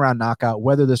 second-round knockout,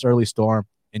 weather this early storm,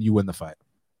 and you win the fight.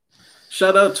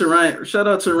 Shout out to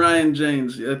Ryan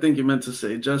James. I think you meant to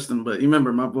say Justin, but you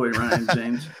remember my boy Ryan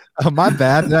James. Oh, my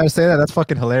bad. Did I say that? That's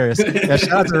fucking hilarious. Yeah,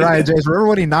 shout out to Ryan James. Remember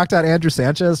when he knocked out Andrew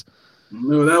Sanchez?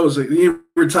 No, he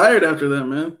retired after that,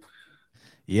 man.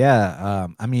 Yeah,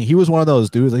 I mean, he was one of those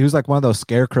dudes. He was like one of those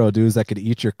scarecrow dudes that could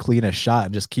eat your cleanest shot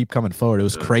and just keep coming forward. It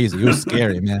was crazy. It was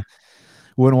scary, man.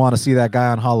 Wouldn't want to see that guy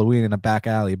on Halloween in a back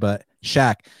alley. But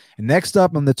Shaq, next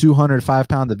up in the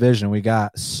 205-pound division, we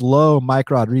got slow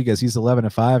Mike Rodriguez. He's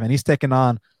 11-5, and he's taking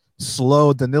on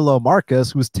slow Danilo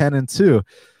Marques, who's 10-2.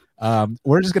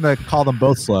 We're just gonna call them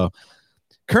both slow.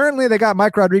 Currently, they got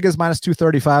Mike Rodriguez minus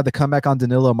 235. The comeback on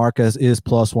Danilo Marques is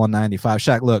plus 195.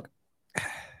 Shaq, look.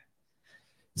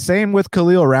 Same with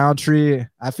Khalil Roundtree.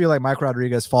 I feel like Mike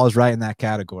Rodriguez falls right in that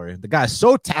category. The guy's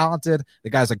so talented. The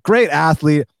guy's a great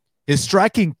athlete. His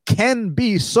striking can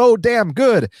be so damn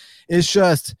good. It's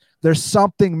just there's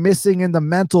something missing in the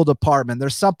mental department.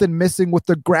 There's something missing with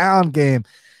the ground game.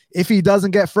 If he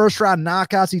doesn't get first-round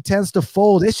knockouts, he tends to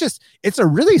fold. It's a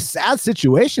really sad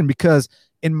situation because,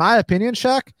 in my opinion,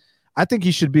 Shaq, I think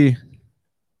he should be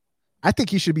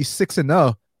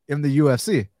 6-0 in the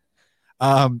UFC.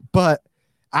 But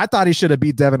I thought he should have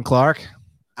beat Devin Clark.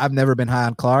 I've never been high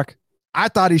on Clark. I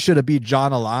thought he should have beat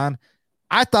John Allan.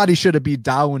 I thought he should have beat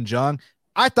Dawoon Jung.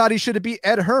 I thought he should have beat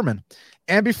Ed Herman.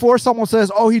 And before someone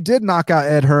says, oh, he did knock out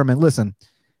Ed Herman, listen,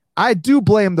 I do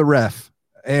blame the ref.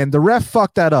 And the ref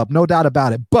fucked that up, no doubt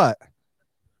about it. But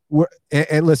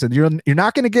listen, you're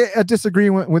not going to get a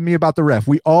disagreement with me about the ref.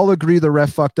 We all agree the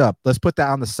ref fucked up. Let's put that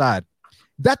on the side.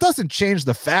 That doesn't change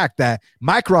the fact that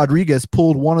Mike Rodriguez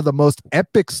pulled one of the most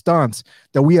epic stunts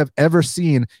that we have ever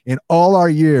seen in all our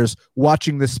years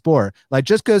watching this sport. Like,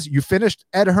 just because you finished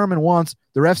Ed Herman once,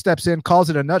 the ref steps in,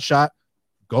 calls it a nut shot,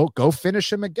 go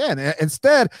finish him again.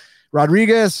 Instead,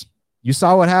 Rodriguez, you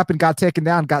saw what happened, got taken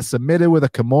down, got submitted with a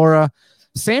Kimura.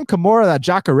 Same Kimura that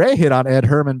Jacare hit on Ed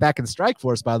Herman back in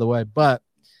Strikeforce, by the way. But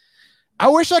I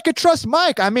wish I could trust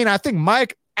Mike. I mean, I think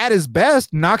Mike, at his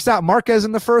best, knocks out Marques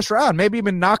in the first round, maybe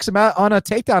even knocks him out on a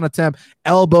takedown attempt,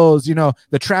 elbows,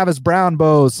 the Travis Brown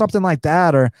bows, something like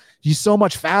that. Or he's so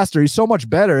much faster. He's so much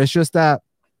better. It's just that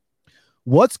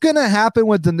what's going to happen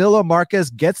when Danilo Marques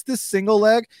gets this single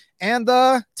leg and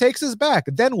takes his back?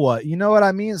 Then what? You know what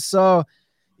I mean? So,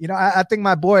 I think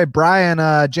my boy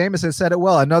Brian Jameson said it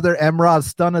well. Another Emrod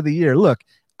stun of the year. Look,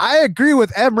 I agree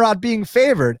with Emrod being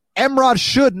favored. Emrod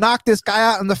should knock this guy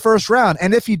out in the first round.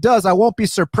 And if he does, I won't be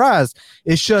surprised.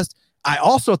 It's just I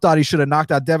also thought he should have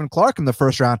knocked out Devin Clark in the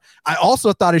first round. I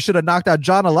also thought he should have knocked out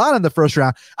John Alana in the first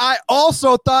round. I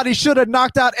also thought he should have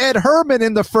knocked out Ed Herman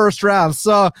in the first round.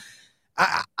 So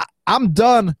I'm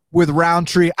done with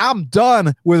Roundtree. I'm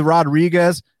done with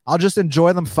Rodriguez. I'll just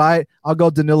enjoy them fight. I'll go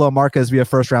Danilo Marquez via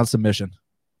first round submission.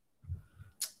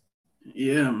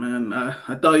 Yeah, man.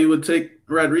 I thought you would take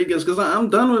Rodriguez because I'm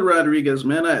done with Rodriguez,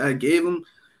 man. I gave him,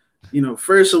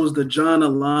 first it was the John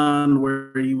Alon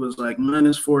where he was like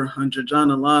minus 400. John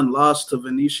Alon lost to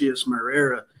Vinicius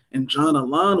Moreira, and John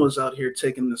Alon was out here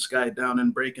taking this guy down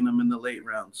and breaking him in the late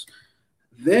rounds.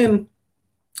 Then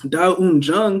Dao Un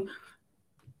Jung,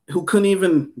 who couldn't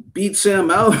even beat Sam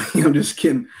Alvey. I'm just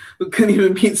kidding. Who couldn't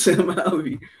even beat Sam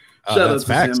Alvey. Shout out to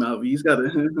facts. Sam Alvey. He's got a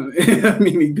 –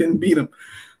 he didn't beat him.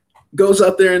 Goes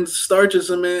out there and starches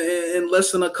him in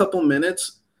less than a couple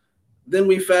minutes. Then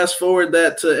we fast forward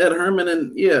that to Ed Herman,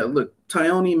 and yeah, look,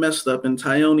 Tyone messed up, and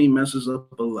Tyone messes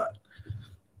up a lot.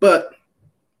 But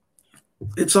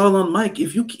it's all on Mike.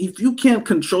 If you can't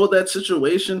control that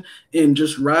situation and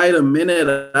just ride a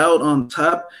minute out on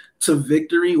top to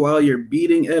victory while you're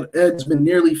beating Ed's been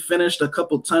nearly finished a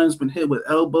couple times, been hit with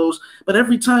elbows, but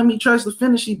every time he tries to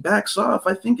finish, he backs off.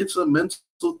 I think it's a mental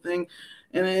thing.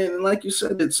 And like you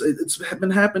said, it's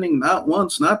been happening not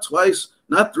once, not twice,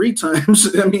 not 3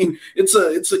 times. I mean, it's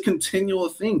a continual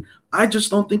thing. I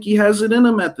just don't think he has it in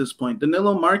him at this point.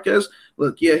 Danilo Marquez,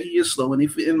 look, yeah, he is slow,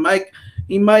 and Mike,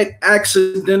 he might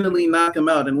accidentally knock him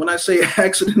out. And when I say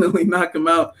accidentally knock him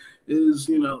out, is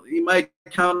he might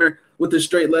counter with a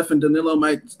straight left, and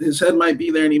his head might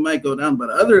be there, and he might go down.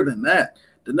 But other than that,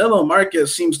 Danilo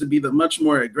Marquez seems to be the much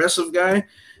more aggressive guy.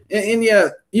 And yeah,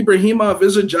 Ibrahimov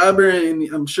is a jobber, and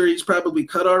I'm sure he's probably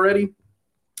cut already.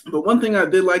 But one thing I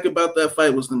did like about that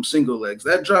fight was them single legs.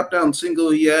 That drop down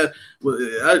single he had,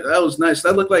 that was nice.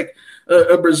 That looked like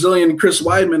a Brazilian Chris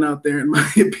Weidman out there, in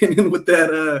my opinion, with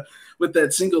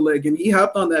that single leg. And he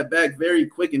hopped on that back very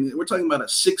quick. And we're talking about a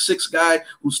 6'6" guy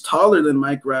who's taller than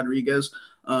Mike Rodriguez.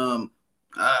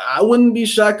 I wouldn't be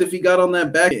shocked if he got on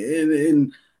that back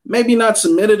and maybe not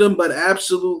submitted him, but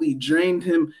absolutely drained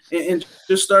him and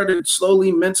just started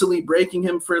slowly mentally breaking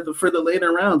him for the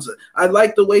later rounds. I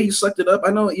like the way he sucked it up.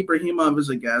 I know Ibrahimov is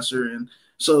a gasser, and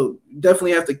so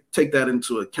definitely have to take that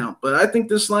into account. But I think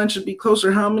this line should be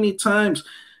closer. How many times?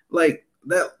 Like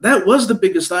that was the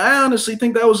biggest stunt. I honestly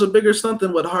think that was a bigger stunt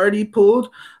than what Hardy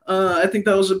pulled. I think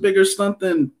that was a bigger stunt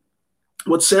than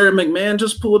what Sarah McMahon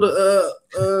just pulled.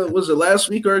 Was it last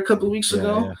week or a couple of weeks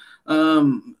ago?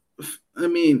 Yeah. I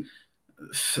mean,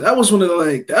 that was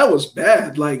that was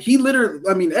bad. Like he literally,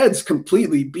 I mean, Ed's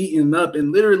completely beaten up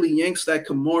and literally yanks that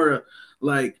Kimura,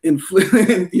 and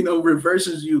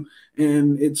reverses you,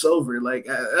 and it's over. Like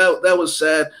that was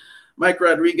sad. Mike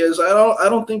Rodriguez, I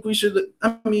don't think we should.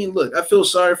 I mean, look, I feel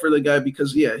sorry for the guy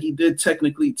because yeah, he did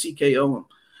technically TKO him,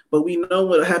 but we know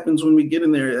what happens when we get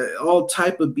in there. All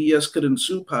type of BS could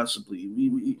ensue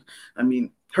possibly. I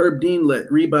mean. Herb Dean let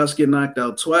Ribas get knocked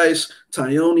out twice.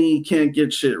 Tyone can't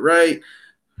get shit right.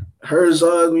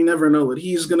 Herzog, we never know what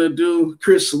he's going to do.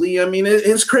 Chris Lee, I mean,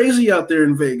 it's crazy out there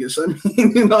in Vegas. I mean,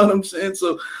 you know what I'm saying?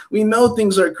 So we know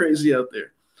things are crazy out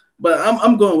there. But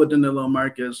I'm going with Danilo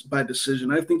Marquez by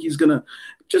decision. I think he's going to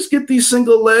just get these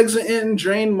single legs and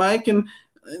drain Mike and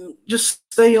just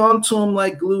stay on to him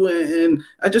like glue. And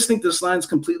I just think this line's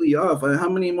completely off. How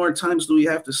many more times do we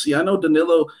have to see? I know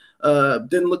Danilo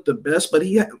didn't look the best, but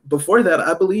before that,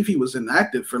 I believe he was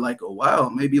inactive for like a while,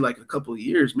 maybe like a couple of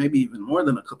years, maybe even more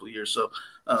than a couple of years. So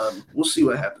we'll see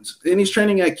what happens. And he's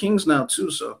training at Kings now too,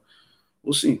 so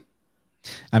we'll see.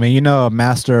 I mean,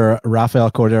 Master Rafael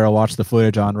Cordero watched the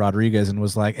footage on Rodriguez and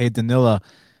was like, hey, Danilo,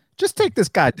 just take this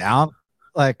guy down.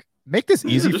 Like, make this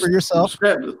easy for yourself.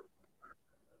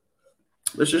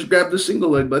 Let's just grab the single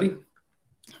leg, buddy.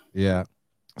 Yeah.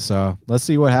 So let's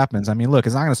see what happens. I mean, look,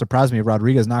 it's not going to surprise me if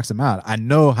Rodriguez knocks him out. I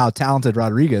know how talented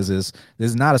Rodriguez is.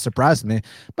 This is not a surprise to me,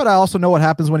 but I also know what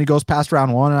happens when he goes past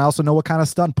round 1. And I also know what kind of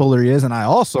stunt puller he is. And I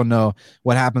also know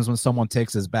what happens when someone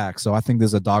takes his back. So I think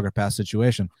there's a dog or pass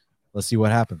situation. Let's see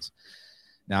what happens.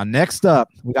 Now, next up,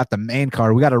 we got the main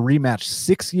card. We got a rematch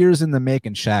 6 years in the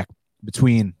making, Shaq,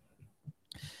 between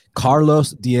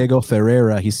Carlos Diego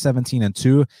Ferreira. He's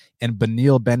 17-2, and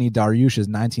Benny Dariush is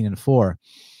 19-4.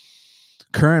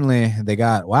 Currently, they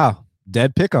got,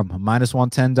 dead pick'em,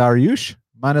 -110 Dariush,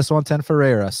 -110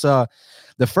 Ferreira. So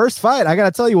the first fight, I got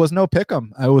to tell you, was no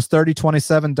pick'em. It was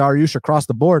 30-27 Dariush across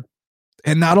the board.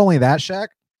 And not only that, Shaq,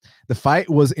 the fight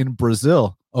was in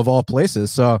Brazil, of all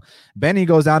places. So Benny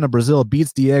goes down to Brazil,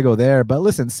 beats Diego there. But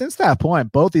listen, since that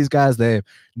point, both these guys, they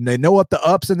know what the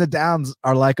ups and the downs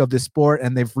are like of this sport,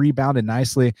 and they've rebounded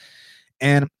nicely.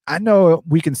 And I know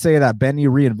we can say that Benny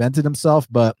reinvented himself,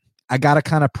 but I got to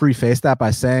kind of preface that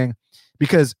by saying,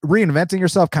 because reinventing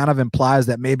yourself kind of implies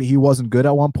that maybe he wasn't good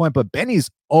at one point, but Benny's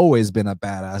always been a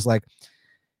badass. Like,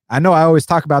 I know I always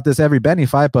talk about this every Benny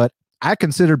fight, but I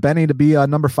consider Benny to be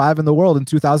number 5 in the world in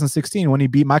 2016 when he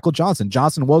beat Michael Johnson.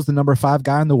 Johnson was the number 5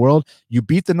 guy in the world. You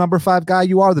beat the number 5 guy,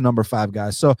 you are the number 5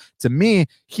 guy. So to me,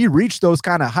 he reached those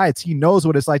kind of heights. He knows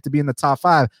what it's like to be in the top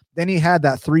 5. Then he had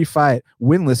that 3-fight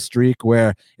winless streak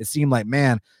where it seemed like,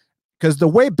 man, because the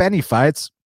way Benny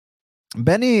fights,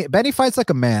 Benny fights like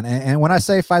a man. And when I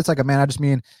say fights like a man, I just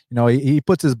mean, he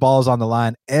puts his balls on the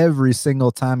line every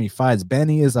single time he fights.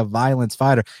 Benny is a violence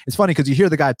fighter. It's funny because you hear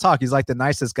the guy talk. He's like the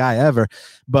nicest guy ever.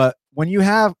 But when you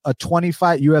have a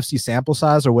 20-fight UFC sample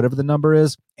size or whatever the number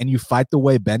is, and you fight the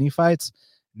way Benny fights,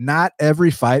 not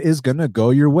every fight is going to go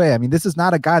your way. I mean, this is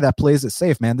not a guy that plays it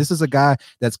safe, man. This is a guy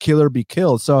that's kill or be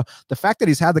killed. So the fact that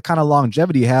he's had the kind of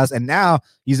longevity he has, and now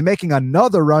he's making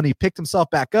another run, he picked himself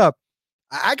back up.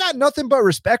 I got nothing but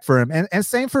respect for him. And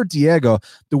same for Diego,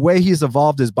 the way he's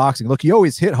evolved his boxing. Look, he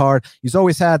always hit hard. He's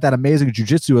always had that amazing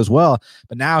jiu-jitsu as well.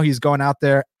 But now he's going out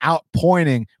there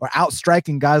outpointing or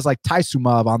outstriking guys like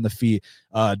Taisumov on the feet,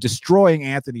 destroying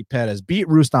Anthony Pettis, beat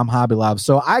Rustam Khabilov.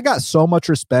 So I got so much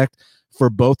respect for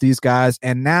both these guys.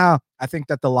 And now I think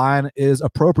that the line is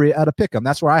appropriate at a pick'em.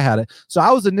 That's where I had it. So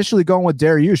I was initially going with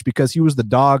Dariush because he was the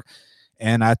dog.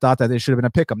 And I thought that it should have been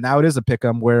a pick'em. Now it is a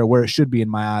pick'em where it should be in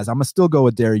my eyes. I'm gonna still go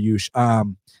with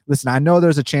Dariush. Listen, I know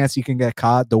there's a chance he can get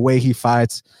caught the way he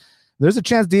fights. There's a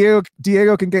chance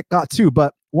Diego can get caught too.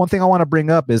 But one thing I want to bring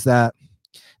up is that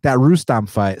Rustam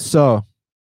fight. So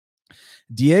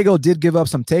Diego did give up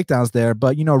some takedowns there,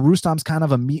 but Rustam's kind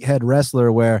of a meathead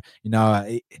wrestler where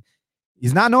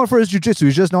he's not known for his jiu-jitsu.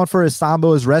 He's just known for his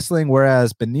sambo, his wrestling,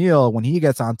 whereas Beneil, when he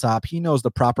gets on top, he knows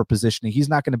the proper positioning. He's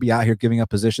not going to be out here giving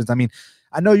up positions. I mean,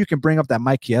 I know you can bring up that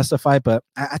Mike Chiesa fight, but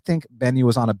I think Benny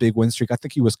was on a big win streak. I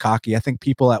think he was cocky. I think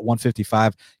people at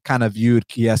 155 kind of viewed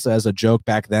Chiesa as a joke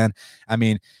back then. I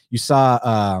mean, you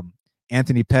saw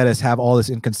Anthony Pettis have all this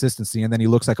inconsistency, and then he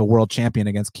looks like a world champion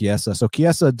against Chiesa. So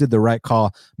Chiesa did the right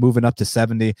call moving up to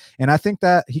 70. And I think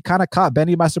that he kind of caught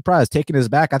Benny by surprise, taking his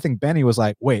back. I think Benny was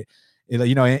like, wait,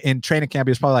 in training camp,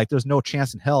 he was probably like, there's no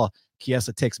chance in hell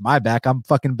Chiesa takes my back. I'm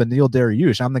fucking Beneil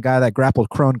Dariush. I'm the guy that grappled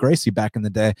Kron Gracie back in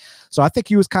the day. So I think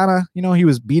he was kind of, he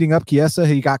was beating up Chiesa.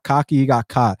 He got cocky. He got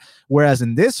caught. Whereas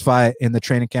in this fight in the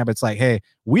training camp, it's like, hey,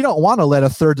 we don't want to let a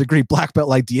 3rd-degree black belt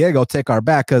like Diego take our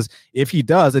back, because if he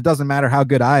does, it doesn't matter how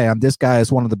good I am. This guy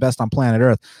is one of the best on planet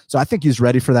Earth. So I think he's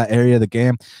ready for that area of the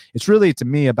game. It's really, to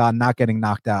me, about not getting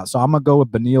knocked out. So I'm going to go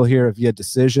with Beneil here via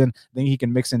decision. I think he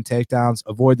can mix in takedowns,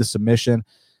 avoid the submission,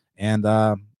 and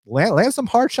land some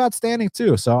hard shots standing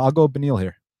too. So I'll go Beneil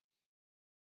here.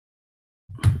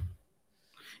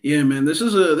 Yeah, man, this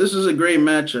is a great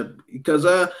matchup because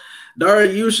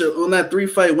Dariush on that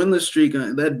 3-fight winless streak,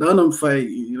 that Dunham fight,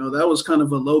 that was kind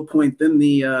of a low point. Then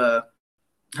the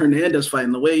Hernandez fight,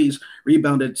 and the way he's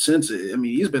rebounded since it. I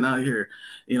mean, he's been out here,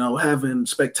 having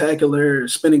spectacular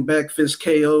spinning back fist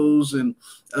KOs and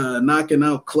knocking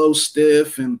out close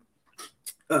stiff, and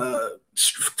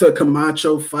the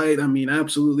Camacho fight, I mean,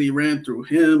 absolutely ran through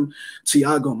him.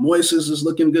 Thiago Moises is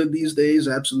looking good these days,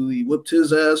 absolutely whipped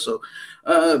his ass. So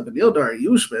Beneil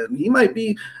Dariush,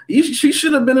 man, he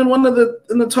should have been in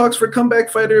the talks for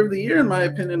comeback fighter of the year, in my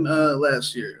opinion,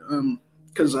 last year.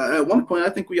 Because at one point I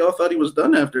think we all thought he was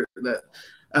done after that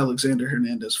Alexander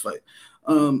Hernandez fight.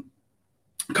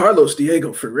 Carlos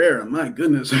Diego Ferreira, my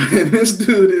goodness, man, this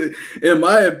dude, in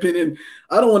my opinion,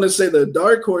 I don't want to say the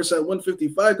dark horse at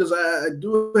 155 because I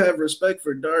do have respect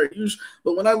for Dariush,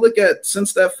 but when I look at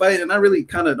since that fight, and I really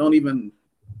kind of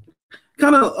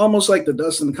almost like the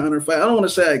Dustin Conner fight, I don't want to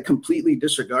say I completely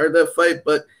disregard that fight,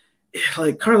 but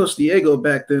like Carlos Diego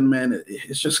back then, man,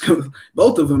 it's just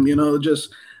both of them,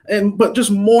 but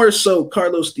just more so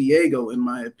Carlos Diego, in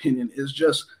my opinion, is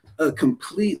just a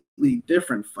completely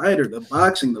different fighter. The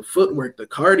boxing, the footwork, the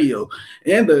cardio,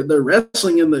 and the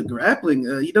wrestling and the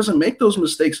grappling. He doesn't make those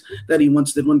mistakes that he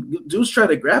once did. When dudes try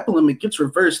to grapple him, it gets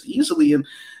reversed easily. And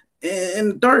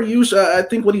Dariush, I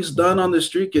think what he's done on the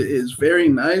streak is very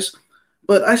nice,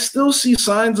 but I still see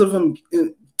signs of him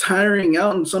tiring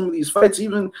out in some of these fights.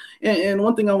 And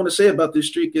one thing I want to say about this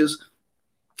streak is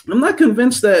I'm not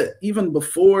convinced that even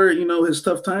before, his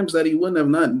tough times that he wouldn't have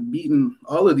not beaten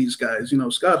all of these guys.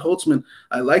 Scott Holtzman,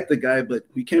 I like the guy, but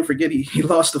we can't forget he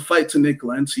lost the fight to Nick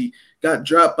Lentz. He got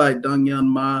dropped by Dong Yan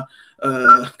Ma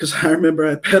because I remember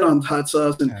I bet on Hot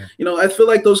Sauce. And, I feel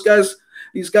like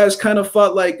these guys kind of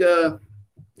fought like meatheads.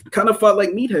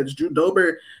 Drew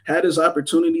Dober had his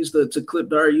opportunities to clip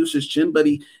Dariush's chin, but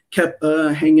he kept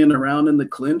hanging around in the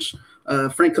clinch.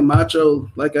 Frank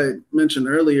Camacho, like I mentioned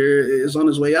earlier, is on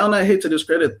his way out, and I hate to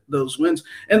discredit those wins.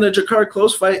 And the Jakar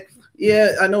Close fight,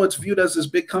 yeah, I know it's viewed as this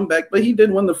big comeback, but he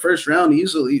did win the first round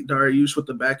easily, Dariush, with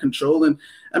the back control. And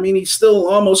I mean, he still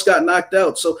almost got knocked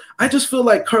out. So I just feel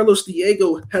like Carlos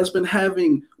Diego has been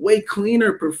having way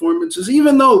cleaner performances,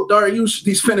 even though Dariush,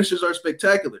 these finishes are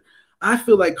spectacular. I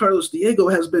feel like Carlos Diego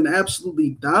has been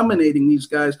absolutely dominating these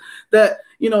guys. That,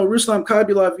 Ruslan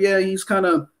Khabibulov, yeah, he's kind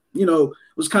of,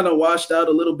 was kind of washed out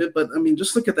a little bit. But, I mean,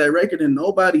 just look at that record, and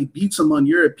nobody beats him on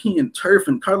European turf.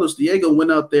 And Carlos Diego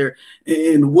went out there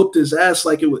and whooped his ass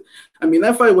like it was. I mean,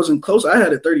 that fight wasn't close. I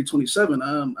had it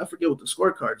 30-27. I forget what the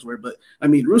scorecards were. But, I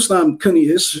mean, Ruslan,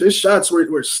 his shots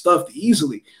were stuffed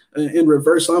easily in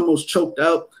reverse, almost choked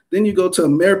out. Then you go to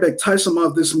Mairbek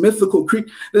Taisumov, this mythical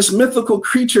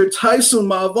creature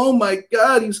Taisumov. Oh my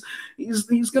God,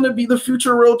 he's gonna be the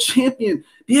future world champion.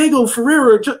 Diego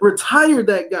Ferreira retired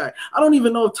that guy. I don't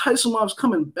even know if Taisumov's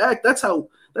coming back. That's how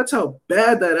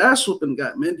bad that ass whooping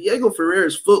got, man. Diego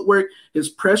Ferreira's footwork, his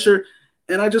pressure,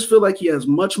 and I just feel like he has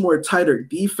much more tighter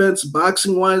defense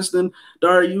boxing wise than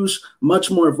Dariush,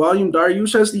 much more volume.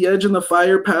 Dariush has the edge and the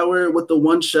firepower with the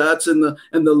one shots and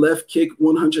the left kick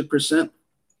 100%.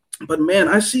 But man,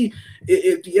 I see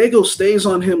if Diego stays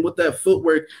on him with that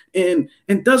footwork and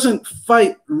doesn't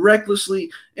fight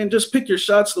recklessly and just pick your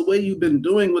shots the way you've been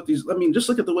doing with these. I mean, just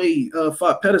look at the way he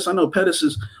fought Pettis. I know Pettis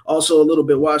is also a little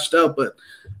bit washed out, but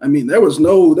I mean, there was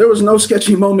no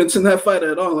sketchy moments in that fight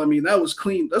at all. I mean, that was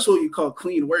clean. That's what you call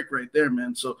clean work right there,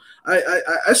 man. So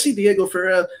I see Diego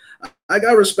Ferreira. I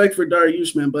got respect for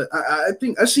Dariush, man, but I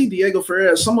think I see Diego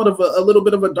Ferreira as somewhat of a little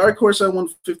bit of a dark horse at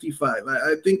 155.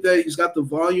 I think that he's got the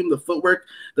volume, the footwork,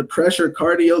 the pressure,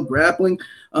 cardio, grappling.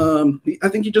 I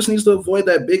think he just needs to avoid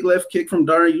that big left kick from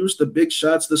Dariush, the big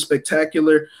shots, the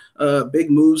spectacular big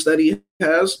moves that he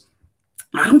has.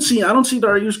 I don't see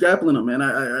Dariush grappling him, man.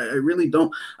 I really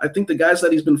don't. I think the guys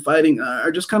that he's been fighting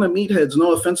are just kind of meatheads.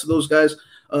 No offense to those guys,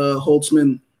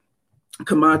 Holtzman,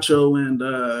 Camacho, and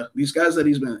these guys that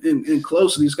he's been in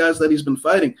close, these guys that he's been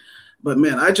fighting. But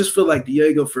man, I just feel like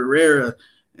Diego Ferreira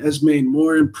has made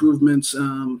more improvements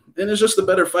and is just a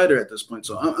better fighter at this point.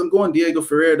 So I'm going Diego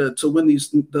Ferreira to win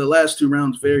the last two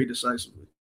rounds very decisively.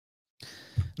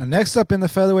 Now, next up in the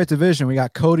featherweight division, we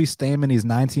got Cody Stamann. He's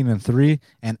 19-3,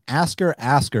 and Askar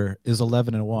Askar is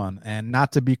 11-1, and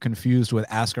not to be confused with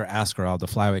Askar Askarov, the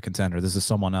flyweight contender. This is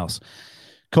someone else.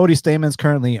 Cody Stamann's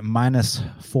currently minus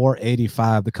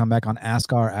 485. The comeback on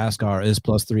Askar Askar is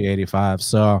plus 385.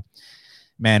 So,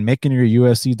 man, making your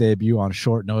UFC debut on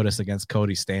short notice against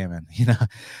Cody Stamann,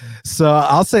 So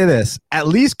I'll say this: at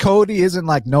least Cody isn't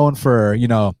like known for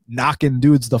knocking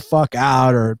dudes the fuck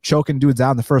out or choking dudes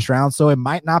out in the first round. So it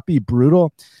might not be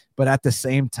brutal, but at the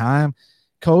same time,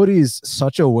 Cody's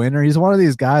such a winner. He's one of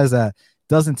these guys that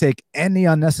doesn't take any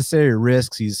unnecessary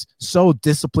risks. He's so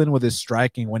disciplined with his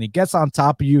striking. When he gets on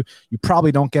top of you, you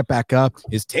probably don't get back up.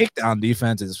 His takedown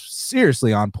defense is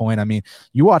seriously on point. I mean,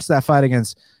 you watch that fight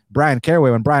against Brian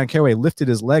Caraway when Brian Caraway lifted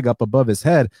his leg up above his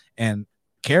head and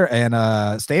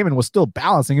Stamann was still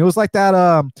balancing. It was like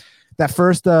that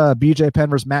first BJ Penn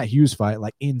versus Matt Hughes fight,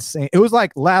 like insane. It was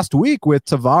like last week with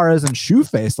Tavares and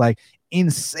Shoeface, like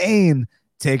insane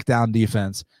takedown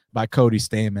defense by Cody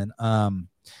Stamann.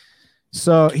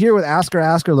 So here with Askar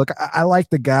Askar, look, I like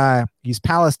the guy. He's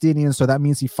Palestinian, so that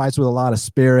means he fights with a lot of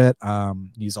spirit.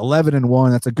 He's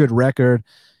 11-1. That's a good record.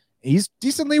 He's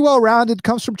decently well-rounded,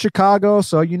 comes from Chicago,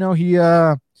 so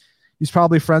he's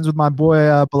probably friends with my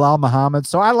boy Bilal Muhammad.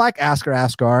 So I like Askar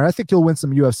Askar. I think he'll win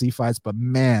some UFC fights, but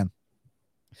man,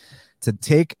 to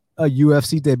take a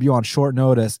UFC debut on short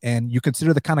notice, and you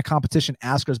consider the kind of competition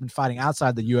Askar's been fighting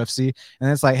outside the UFC, and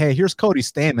it's like, hey, here's Cody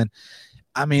Stamann.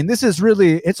 I mean,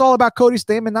 it's all about Cody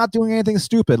Stamann not doing anything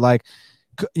stupid. Like,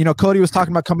 Cody was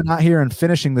talking about coming out here and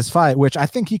finishing this fight, which I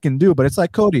think he can do, but it's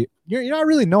like, Cody, you're not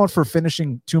really known for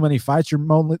finishing too many fights. You're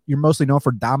mostly known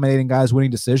for dominating guys, winning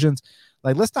decisions.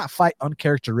 Like, let's not fight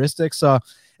uncharacteristic. So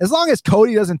as long as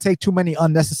Cody doesn't take too many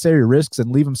unnecessary risks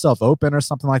and leave himself open or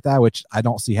something like that, which I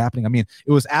don't see happening. I mean,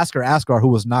 it was Askar Askar who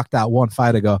was knocked out one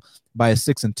fight ago by a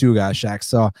 6-2 guy, Shaq.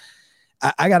 So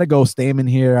I got to go Stamann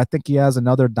here. I think he has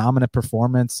another dominant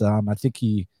performance. I think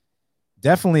he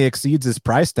definitely exceeds his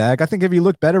price tag. I think if he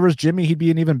looked better versus Jimmy, he'd be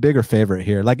an even bigger favorite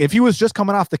here. Like, if he was just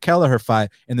coming off the Kelleher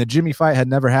fight and the Jimmy fight had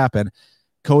never happened,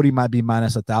 Cody might be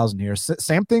minus 1,000 here.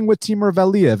 Same thing with Timur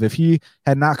Valiev. If he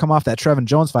had not come off that Trevin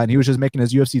Jones fight and he was just making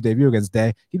his UFC debut against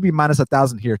Day, he'd be minus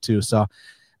 1,000 here too. So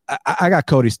I got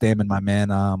Cody Stamann, my man.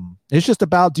 It's just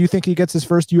about, do you think he gets his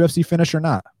first UFC finish or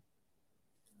not?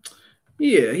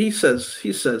 Yeah, he says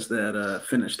that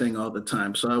finish thing all the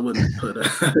time, so I wouldn't put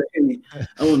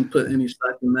any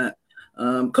stock in that.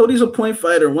 Cody's a point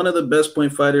fighter, one of the best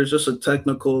point fighters, just a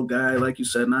technical guy, like you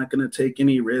said, not going to take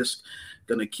any risk,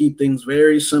 going to keep things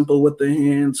very simple with the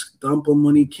hands, dump him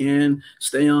when he can,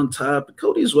 stay on top.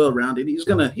 Cody's well rounded. He's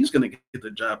gonna get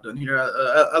the job done here.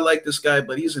 I like this guy,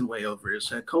 but he's in way over his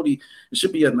head. Cody, it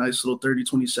should be a nice little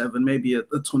 30-27, maybe a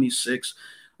 26.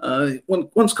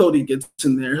 Once Cody gets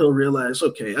in there, he'll realize,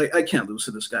 okay, I can't lose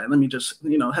to this guy. Let me just,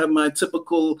 have my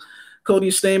typical Cody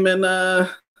Stamann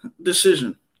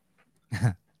decision.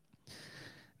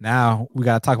 Now we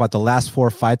got to talk about the last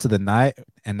 4 fights of the night.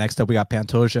 And next up, we got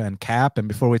Pantoja and Cap. And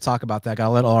before we talk about that, got to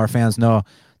let all our fans know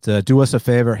to do us a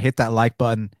favor, hit that like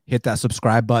button, hit that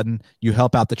subscribe button. You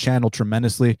help out the channel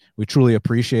tremendously. We truly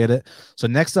appreciate it. So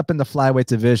next up in the flyweight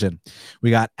division, we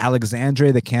got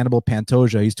Alexandre the Cannibal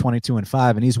Pantoja. He's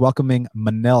 22-5, and he's welcoming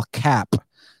Manel Cap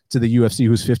to the UFC,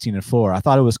 who's 15-4. I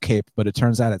thought it was Cape, but it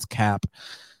turns out it's Cap.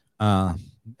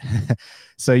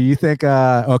 So you think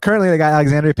currently they got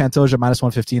Alexandre Pantoja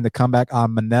 -115. The comeback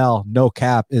on Manel no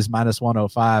Cap is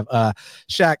 -105.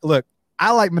 Shaq, look,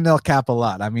 I like Manel Cap a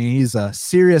lot. I mean, he's a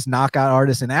serious knockout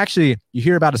artist, and actually you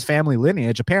hear about his family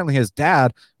lineage. Apparently his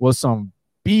dad was some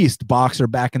beast boxer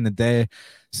back in the day.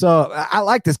 So I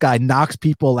like this guy. Knocks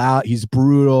people out. He's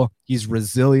brutal. He's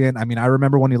resilient. I mean, I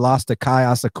remember when he lost to Kai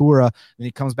Asakura, and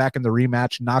he comes back in the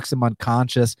rematch, knocks him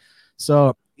unconscious.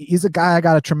 So he's a guy I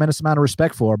got a tremendous amount of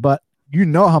respect for, but you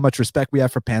know how much respect we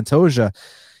have for Pantoja.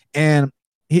 And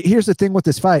here's the thing with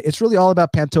this fight. It's really all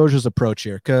about Pantoja's approach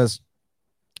here, because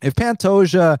if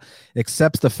Pantoja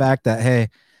accepts the fact that, hey,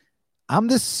 I'm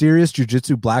this serious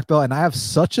jiu-jitsu black belt and I have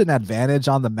such an advantage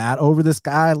on the mat over this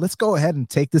guy, let's go ahead and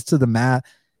take this to the mat,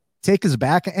 take his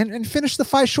back, and finish the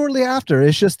fight shortly after.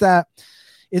 It's just that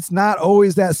it's not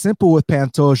always that simple with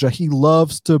Pantoja. He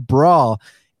loves to brawl.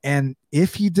 And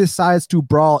if he decides to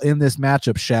brawl in this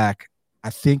matchup, Shaq, I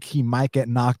think he might get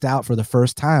knocked out for the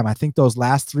first time. I think those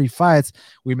last 3 fights,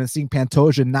 we've been seeing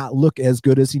Pantoja not look as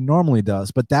good as he normally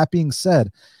does. But that being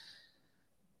said,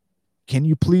 can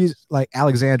you please, like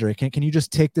Alexandre, can you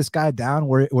just take this guy down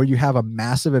where you have a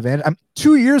massive advantage?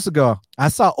 2 years ago, I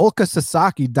saw Oka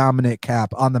Sasaki dominate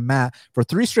Cap on the mat for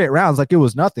 3 straight rounds like it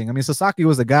was nothing. I mean, Sasaki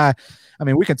was the guy. I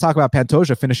mean, we can talk about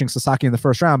Pantoja finishing Sasaki in the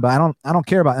first round, but I don't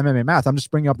care about MMA math. I'm just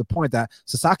bringing up the point that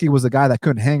Sasaki was the guy that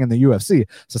couldn't hang in the UFC.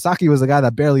 Sasaki was the guy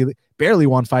that barely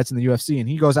won fights in the UFC, and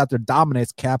he goes out there,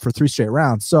 dominates Cap for 3 straight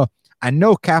rounds. So I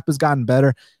know Cap has gotten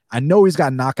better. I know he's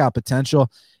got knockout potential.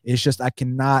 It's just I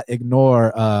cannot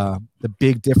ignore the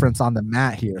big difference on the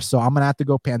mat here. So I'm going to have to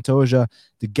go Pantoja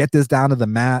to get this down to the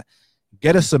mat,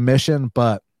 get a submission.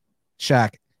 But,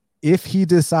 Shaq, if he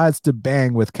decides to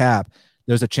bang with Cap,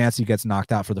 there's a chance he gets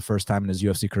knocked out for the first time in his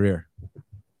UFC career.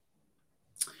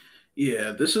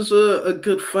 Yeah, this is a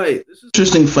good fight. This is an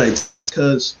interesting fight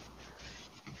because...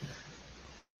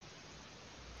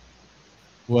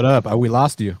 What up? We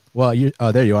lost you. Well,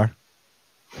 there you are.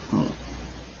 Oh.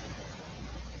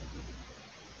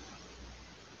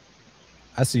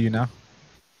 I see you now.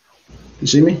 You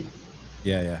see me?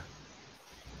 Yeah.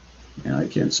 Yeah, I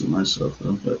can't see myself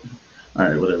though, but all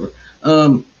right, whatever.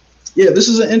 Yeah, this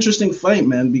is an interesting fight,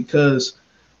 man, because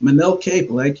Manel Cape,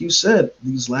 like you said,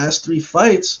 these last 3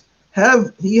 fights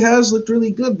he has looked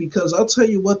really good, because I'll tell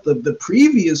you what, the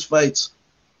previous fights.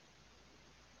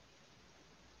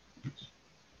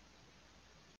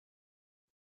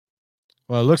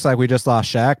 Well, it looks like we just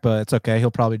lost Shaq, but it's okay.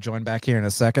 He'll probably join back here in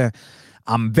a second.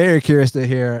 I'm very curious to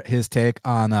hear his take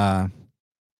on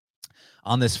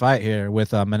this fight here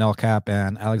with Manel Cap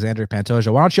and Alexandre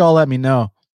Pantoja. Why don't you all let me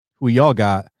know who y'all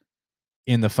got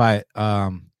in the fight?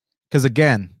 Because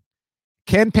again,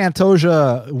 can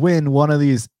Pantoja win one of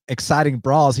these exciting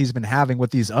brawls he's been having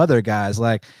with these other guys?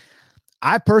 Like,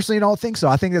 I personally don't think so.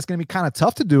 I think it's going to be kind of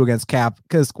tough to do against Cap,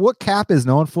 because what Cap is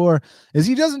known for is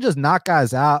he doesn't just knock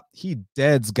guys out. He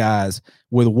deads guys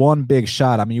with one big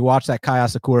shot. I mean, you watch that Kai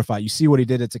Asakura fight. You see what he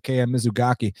did to Takeya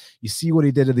Mizugaki. You see what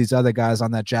he did to these other guys on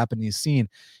that Japanese scene.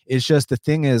 It's just the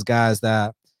thing is, guys,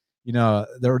 that,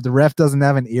 the ref doesn't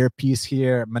have an earpiece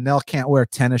here. Manel can't wear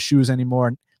tennis shoes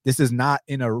anymore. This is not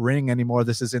in a ring anymore.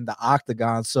 This is in the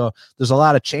octagon. So there's a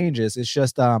lot of changes. It's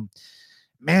just,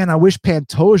 man, I wish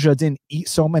Pantoja didn't eat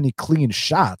so many clean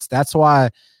shots. That's why,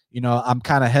 I'm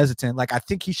kind of hesitant. Like, I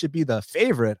think he should be the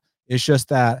favorite. It's just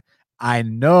that I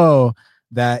know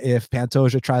that if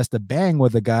Pantoja tries to bang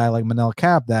with a guy like Manel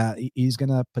Cap, that he's going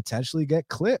to potentially get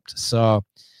clipped. So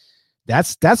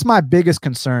that's my biggest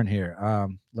concern here.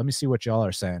 Let me see what y'all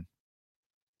are saying.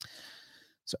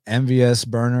 So MVS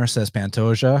Burner says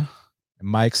Pantoja.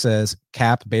 Mike says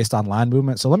Cap based on line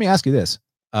movement. So let me ask you this,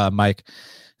 Mike.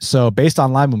 So based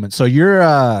on line movement, so you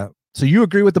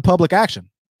agree with the public action?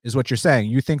 is what you're saying.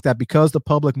 You think that because the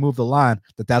public moved the line,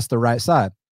 that's the right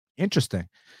side. Interesting.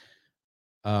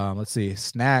 Let's see.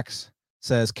 Snacks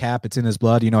says Cap, it's in his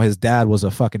blood. You know, his dad was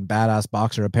a fucking badass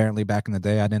boxer apparently back in the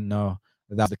day. I didn't know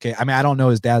that was the case. I mean, I don't know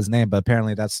his dad's name, but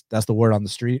apparently that's the word on the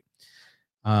street.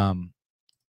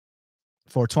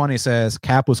 420 says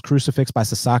Cap was crucifixed by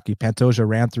Sasaki. Pantoja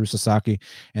ran through Sasaki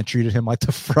and treated him like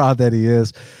the fraud that he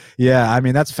is. Yeah, I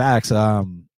mean, that's facts. I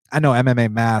know MMA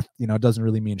math, you know, doesn't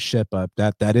really mean shit, but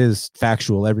that is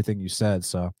factual, everything you said.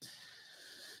 So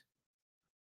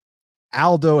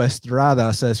Aldo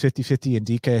Estrada says 50-50 and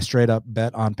DK straight up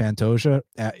bet on Pantoja.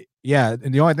 Yeah,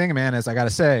 and the only thing, man, is I got to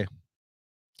say,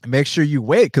 make sure you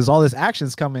wait because all this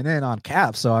action's coming in on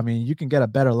Cap. So, I mean, you can get a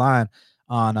better line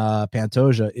on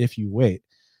Pantoja if you wait.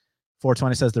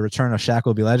 420 says the return of Shaq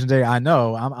will be legendary. I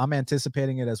know. I'm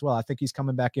anticipating it as well. I think he's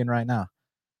coming back in right now.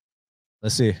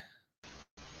 Let's see.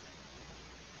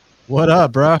 What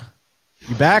up, bro?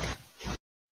 You back?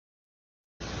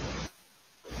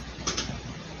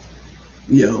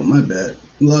 Yo, my bad.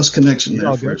 Lost connection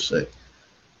there for a sec.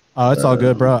 Oh, it's all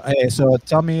good, bro. Hey, so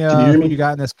tell me who you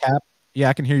got in this Cap. Yeah,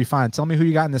 I can hear you fine. Tell me who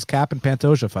you got in this Cap and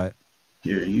Pantoja fight.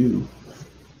 Hear you.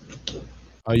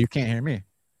 Oh, you can't hear me?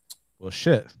 Well,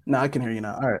 shit. No, I can hear you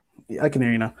now. All right. Yeah, I can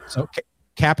hear you now. So,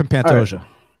 Cap and Pantoja. Right.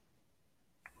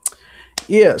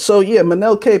 Yeah, so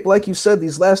Manel Kape, like you said,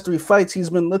 these last 3 fights, he's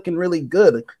been looking really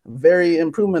good. Very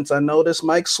improvements. I noticed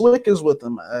Mike Swick is with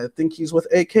him. I think he's with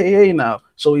AKA now.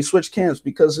 So he switched camps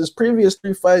because his previous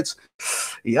 3 fights,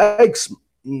 yikes.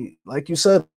 Like you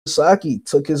said, Sasaki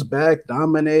took his back,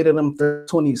 dominated him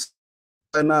 20.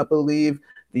 I not believe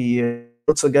the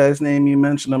what's the guy's name? You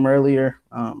mentioned him earlier.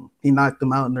 He knocked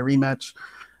him out in the rematch.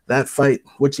 That fight,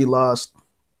 which he lost.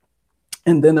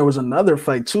 And then there was another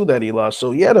fight too that he lost.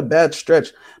 So he had a bad stretch,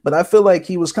 but I feel like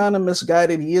he was kind of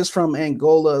misguided. He is from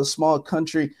Angola, a small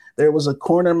country. There was a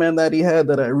cornerman that he had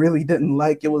that I really didn't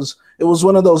like. It was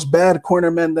one of those bad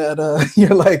cornermen that you're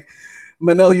like,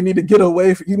 Manel, you need to get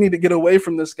away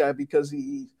from this guy because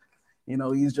he's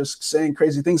just saying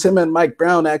crazy things. Him and Mike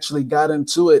Brown actually got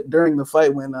into it during the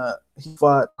fight when he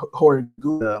fought Jorge.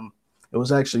 It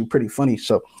was actually pretty funny.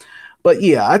 So, but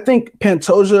yeah, I think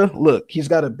Pantoja, look, he's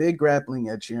got a big grappling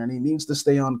edge here, and he needs to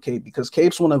stay on Kape because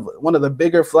Kape's one of the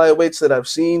bigger flyweights that I've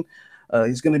seen.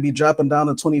 He's going to be dropping down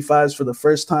to 25s for the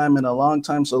first time in a long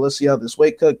time. So let's see how this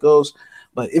weight cut goes.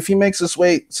 But if he makes this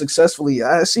weight successfully,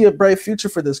 I see a bright future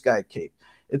for this guy, Kape.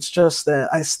 It's just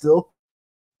that I still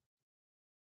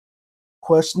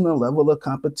question the level of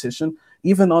competition,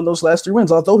 even on those last 3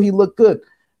 wins, although he looked good.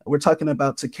 We're talking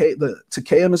about Takeya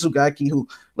Mizugaki, who,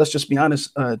 let's just be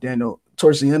honest, Daniel,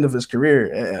 towards the end of his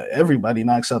career, everybody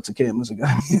knocks out Takeya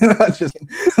Mizugaki.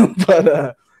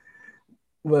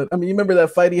 But I mean, you remember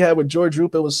that fight he had with George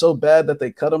Roop? It was so bad that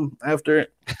they cut him after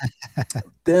it.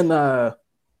 Then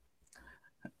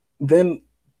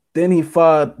he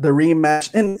fought the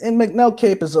rematch, and Manel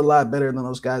Kape is a lot better than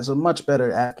those guys, a much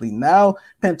better athlete. Now,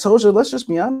 Pantoja, let's just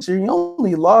be honest here, he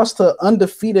only lost to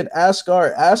undefeated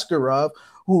Askar Askarov,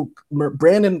 who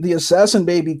Brandon, the Assassin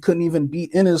Baby, couldn't even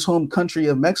beat in his home country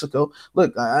of Mexico.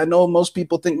 Look, I know most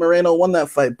people think Moreno won that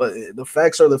fight, but the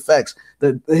facts are the facts.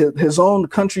 His own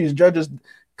country's judges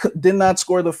did not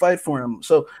score the fight for him.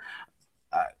 So,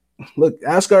 look,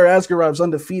 Askar Askarov's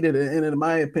undefeated, and in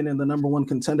my opinion, the number 1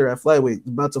 contender at flyweight,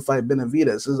 about to fight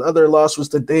Benavidez. His other loss was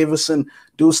to Davison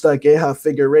Dusta-Geha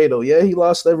Figueiredo. Yeah, he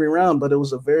lost every round, but it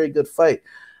was a very good fight.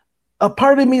 A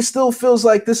part of me still feels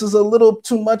like this is a little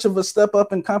too much of a step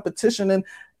up in competition, and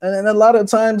a lot of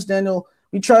times, Daniel,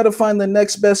 we try to find the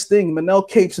next best thing. Manel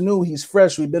Kape's new. He's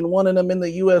fresh. We've been wanting him in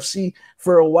the UFC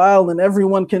for a while, and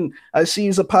everyone can – I see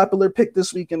he's a popular pick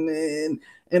this week, and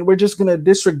we're just going to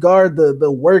disregard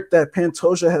the work that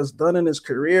Pantoja has done in his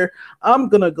career. I'm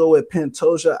going to go with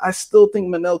Pantoja. I still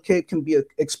think Manel Kape can be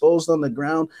exposed on the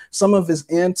ground. Some of his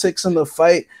antics in the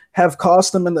fight have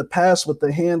cost him in the past with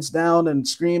the hands down and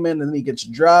screaming, and he gets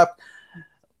dropped.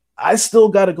 I still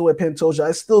got to go with Pantoja.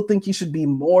 I still think he should be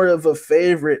more of a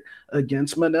favorite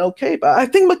against Manel Kape. I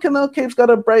think Manel Kape's got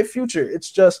a bright future.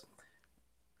 It's just,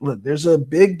 look, there's a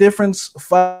big difference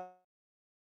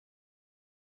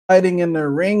fighting in the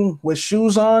ring with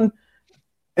shoes on,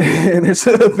 and it's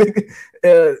a big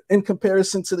in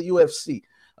comparison to the UFC.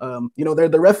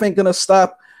 The ref ain't gonna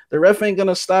stop. The ref ain't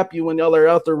gonna stop you when y'all are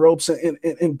out the ropes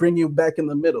and bring you back in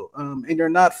the middle. And you're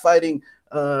not fighting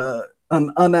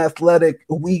an unathletic,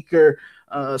 weaker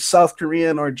South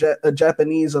Korean or a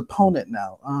Japanese opponent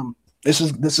now. This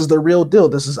is the real deal.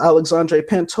 This is Alexandre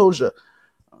Pantoja.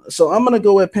 So I'm gonna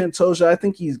go with Pantoja. I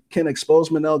think he can expose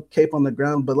Manel Cape on the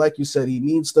ground, but like you said, he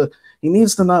needs to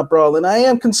not brawl. And I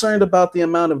am concerned about the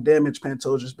amount of damage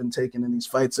Pantoja's been taking in these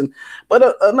fights.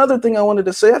 But another thing I wanted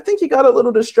to say, I think he got a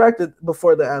little distracted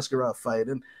before the Askarov fight,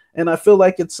 and I feel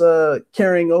like it's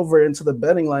carrying over into the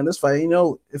betting line this fight.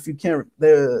 If you can't,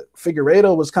 the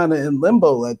Figueiredo was kind of in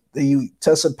limbo. Like he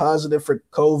tested positive for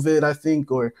COVID, I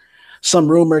think, or some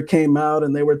rumor came out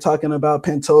and they were talking about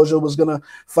Pantoja was gonna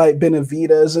fight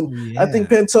Benavidez, and I think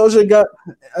Pantoja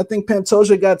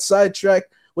got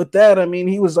sidetracked with that. I mean,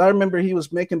 I remember he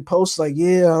was making posts like,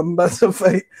 "Yeah, I'm about to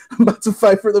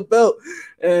fight for the belt,"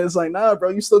 and it's like, "Nah, bro,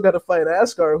 you still got to fight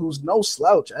Askar, who's no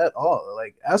slouch at all.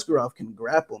 Like Askarov can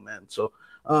grapple, man." So,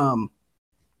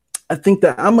 I think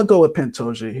that I'm gonna go with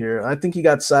Pantoja here. I think he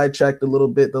got sidetracked a little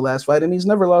bit the last fight, and he's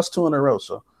never lost 2 in a row.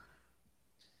 So.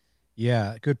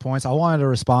 Yeah, good points. I wanted to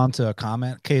respond to a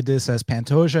comment. K-Diz says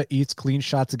Pantoja eats clean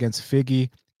shots against Figgy.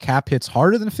 Cap hits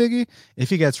harder than Figgy. If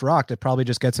he gets rocked, it probably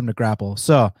just gets him to grapple.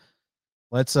 So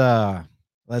let's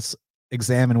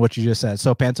examine what you just said.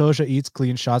 So Pantoja eats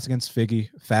clean shots against Figgy.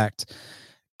 Fact.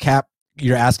 Cap,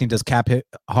 you're asking, does Cap hit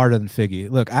harder than Figgy?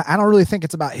 Look, I don't really think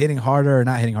it's about hitting harder or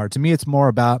not hitting hard. To me, it's more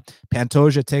about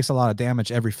Pantoja takes a lot of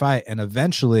damage every fight, and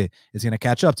eventually is going to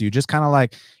catch up to you. Just kind of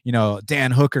like,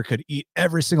 Dan Hooker could eat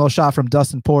every single shot from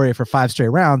Dustin Poirier for 5 straight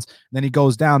rounds. Then he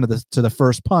goes down to the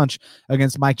first punch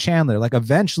against Mike Chandler. Like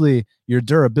eventually your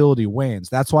durability wanes.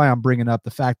 That's why I'm bringing up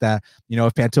the fact that,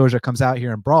 if Pantoja comes out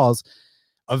here and brawls,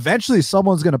 eventually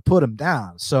someone's going to put him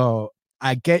down. So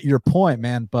I get your point,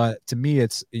 man, but to me,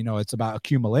 it's about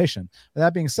accumulation. With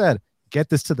that being said, get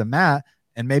this to the mat,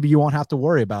 and maybe you won't have to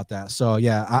worry about that. So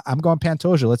yeah, I'm going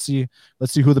Pantoja. Let's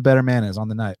see who the better man is on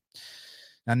the night.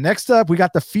 Now, next up, we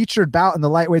got the featured bout in the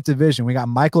lightweight division. We got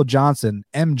Michael Johnson,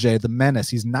 MJ, the Menace.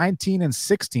 He's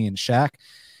 19-16, Shaq,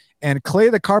 and Clay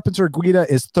the Carpenter Guida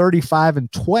is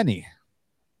 35-20.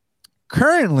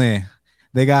 Currently,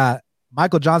 they got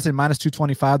Michael Johnson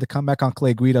 -225. The comeback on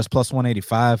Clay Guida is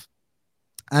 +185.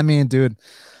 I mean, dude,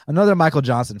 another Michael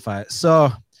Johnson fight.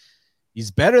 So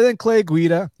he's better than Clay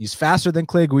Guida. He's faster than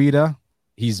Clay Guida.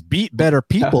 He's beat better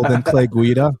people than Clay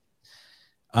Guida.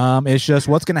 It's just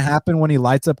what's going to happen when he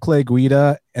lights up Clay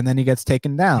Guida and then he gets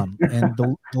taken down and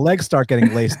the legs start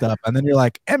getting laced up. And then you're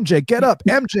like, MJ, get up.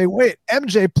 MJ, wait.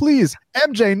 MJ, please.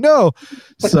 MJ, no.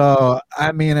 So,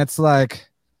 I mean, it's like,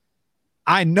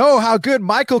 I know how good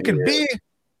Michael can be.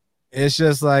 It's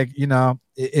just like,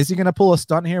 is he going to pull a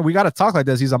stunt here? We got to talk like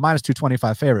this. He's a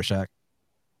 -225 favorite, Shaq.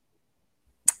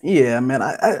 Yeah, man.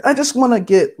 I just want to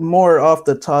get more off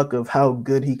the talk of how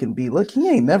good he can be. Look, he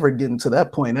ain't never getting to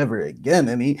that point ever again.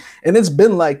 And it's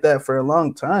been like that for a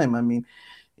long time. I mean,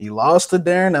 he lost to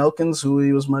Darren Elkins, who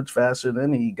he was much faster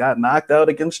than. He got knocked out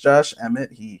against Josh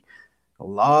Emmett. He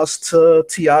lost to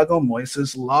Thiago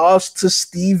Moises, lost to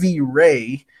Stevie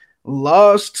Ray,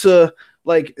 lost to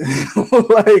like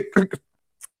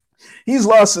he's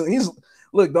lost.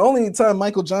 Look, the only time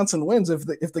Michael Johnson wins if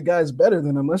the guy's better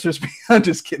than him. I'm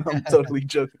just kidding. I'm totally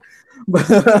joking.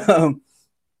 But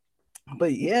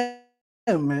yeah,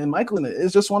 man, Michael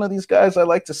is just one of these guys I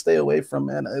like to stay away from,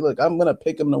 man. Look, I'm gonna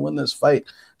pick him to win this fight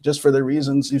just for the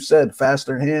reasons you said: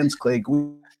 faster hands, Clay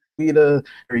Guida,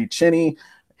 very chinny.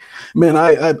 Man,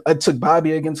 I took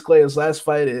Bobby against Clay his last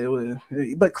fight.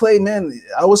 But Clay, man,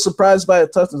 I was surprised by the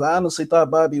toughness. I honestly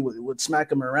thought Bobby would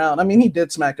smack him around. I mean, he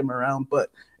did smack him around, but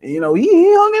he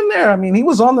hung in there. I mean, he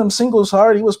was on them singles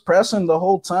hard. He was pressing the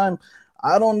whole time.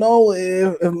 I don't know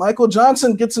if Michael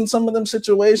Johnson gets in some of them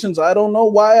situations. I don't know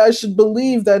why I should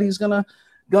believe that he's gonna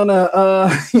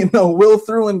will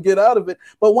through and get out of it.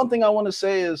 But one thing I want to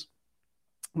say is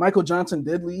Michael Johnson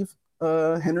did leave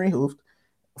Henry Hooft.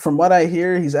 From what I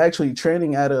hear, he's actually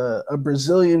training at a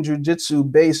Brazilian jiu-jitsu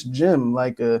based gym,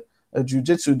 like a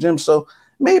jiu-jitsu gym. So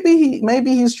maybe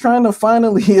he's trying to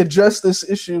finally address this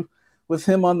issue with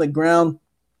him on the ground.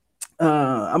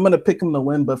 I'm going to pick him to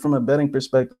win, but from a betting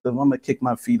perspective, I'm going to kick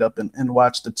my feet up and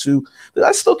watch the two.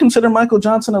 I still consider Michael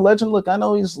Johnson a legend. Look, I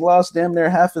know he's lost damn near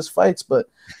half his fights, but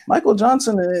Michael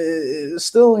Johnson is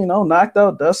still, knocked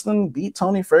out Dustin, beat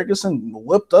Tony Ferguson,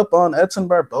 whipped up on Edson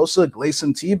Barbosa,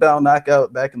 Gleison Tibau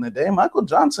knockout back in the day. Michael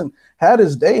Johnson had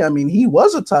his day. I mean, he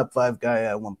was a top 5 guy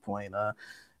at one point.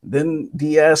 Then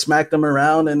Diaz smacked him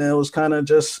around, and it was kind of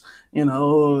just, it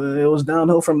was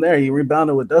downhill from there. He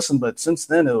rebounded with Dustin, but since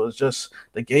then it was just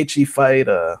the Gaethje fight.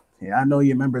 I know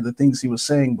you remember the things he was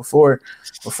saying before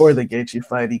the Gaethje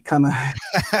fight. He kind of,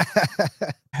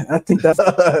 I think that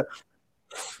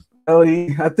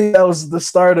was the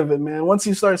start of it, man. Once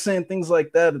you start saying things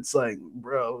like that, it's like,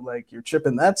 bro, like you're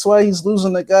tripping. That's why he's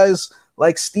losing to guys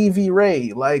like Stevie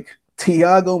Ray, like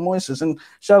Thiago Moises. And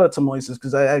shout out to Moises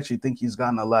because I actually think he's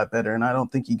gotten a lot better, and I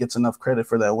don't think he gets enough credit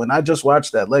for that. When I just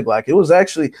watched that leg lock, it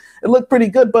looked pretty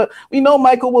good, but we know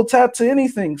Michael will tap to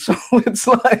anything. So it's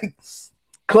like,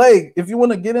 Clay, if you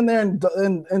want to get in there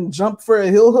and jump for a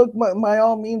heel hook, by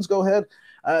all means, go ahead.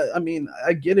 I mean,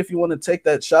 I get if you want to take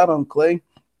that shot on Clay.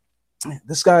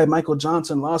 This guy, Michael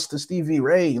Johnson, lost to Stevie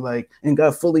Ray, and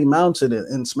got fully mounted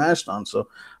and smashed on. So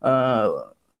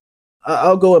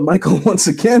I'll go with Michael once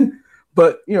again,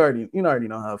 but you already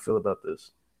know how I feel about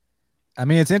this. I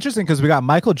mean, it's interesting because we got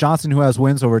Michael Johnson, who has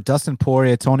wins over Dustin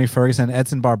Poirier, Tony Ferguson,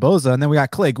 Edson Barboza, and then we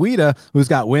got Clay Guida, who's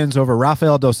got wins over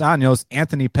Rafael Dos Anjos,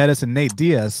 Anthony Pettis, and Nate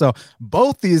Diaz. So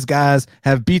both these guys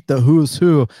have beat the who's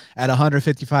who at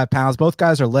 155 pounds. Both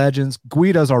guys are legends.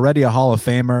 Guida's already a Hall of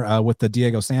Famer with the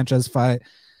Diego Sanchez fight.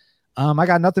 I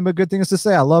got nothing but good things to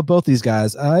say. I love both these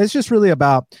guys. It's just really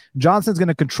about Johnson's going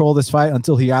to control this fight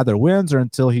until he either wins or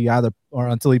until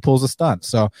he pulls a stunt.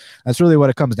 So that's really what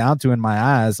it comes down to in my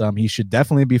eyes. He should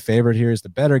definitely be favored here. He's the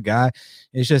better guy.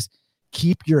 It's just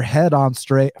keep your head on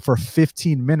straight for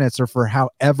 15 minutes or for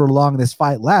however long this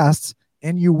fight lasts,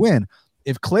 and you win.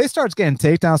 If Clay starts getting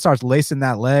takedowns, starts lacing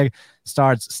that leg,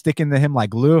 starts sticking to him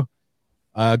like glue,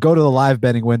 go to the live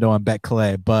betting window and bet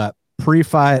Clay. But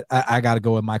pre-fight, I got to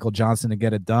go with Michael Johnson to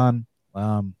get it done.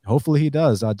 Hopefully he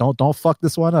does. Don't fuck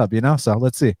this one up, So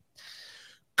let's see.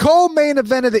 Co-main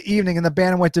event of the evening in the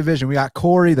bantamweight division. We got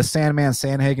Corey, the Sandman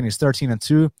Sandhagen, who's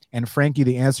 13-2, and Frankie,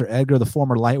 the Answer Edgar, the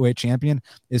former lightweight champion,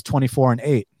 is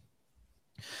 24-8.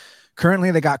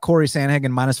 Currently, they got Corey Sandhagen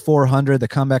minus 400. The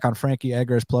comeback on Frankie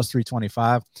Edgar is plus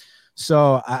 325.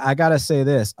 So I got to say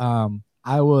this.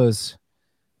 I was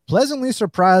pleasantly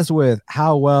surprised with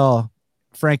how well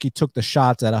Frankie took the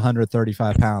shots at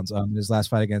 135 pounds in his last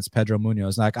fight against Pedro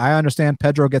Munoz. Like, I understand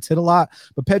Pedro gets hit a lot,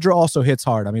 but Pedro also hits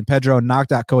hard. I mean, Pedro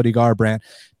knocked out Cody Garbrandt.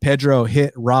 Pedro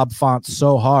hit Rob Font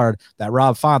so hard that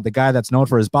Rob Font, the guy that's known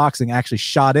for his boxing, actually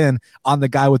shot in on the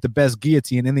guy with the best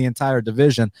guillotine in the entire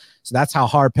division. So that's how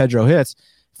hard Pedro hits.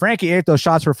 Frankie ate those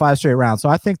shots for 5 straight rounds. So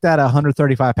I think that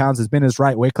 135 pounds has been his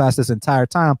right weight class this entire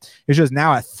time. It's just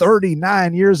now at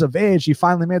 39 years of age, he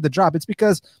finally made the drop. It's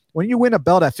because when you win a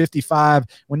belt at 55,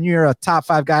 when you're a top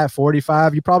 5 guy at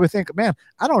 45, you probably think, man,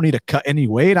 I don't need to cut any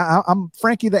weight. I'm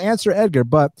Frankie the Answer Edgar.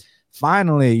 But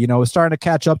finally, it was starting to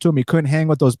catch up to him. He couldn't hang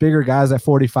with those bigger guys at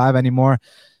 45 anymore.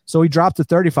 So he dropped to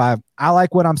 35. I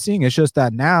like what I'm seeing. It's just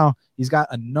that now he's got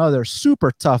another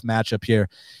super tough matchup here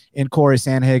in Corey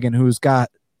Sandhagen, who's got,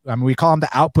 we call him the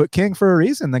output king for a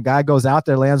reason. The guy goes out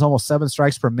there, lands almost 7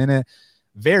 strikes per minute,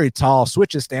 very tall,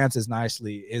 switches stances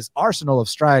nicely. His arsenal of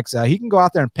strikes, he can go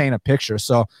out there and paint a picture.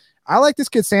 So I like this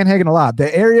kid Sandhagen a lot.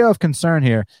 The area of concern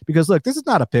here, because look, this is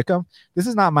not a pick'em. This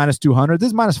is not minus 200. This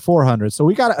is minus 400. So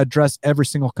we got to address every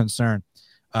single concern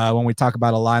when we talk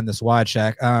about a line this wide,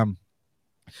 Shaq.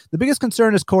 The biggest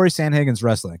concern is Corey Sandhagen's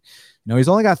wrestling. He's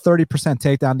only got 30%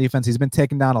 takedown defense. He's been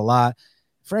taken down a lot.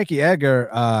 Frankie Edgar,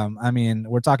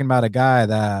 we're talking about a guy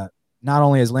that not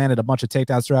only has landed a bunch of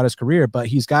takedowns throughout his career, but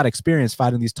he's got experience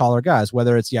fighting these taller guys,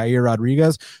 whether it's Yair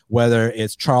Rodriguez, whether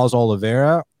it's Charles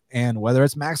Oliveira, and whether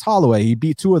it's Max Holloway. He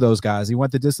beat 2 of those guys. He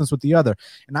went the distance with the other.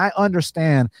 And I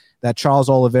understand that Charles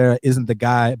Oliveira isn't the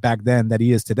guy back then that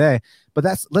he is today, but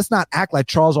let's not act like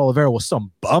Charles Oliveira was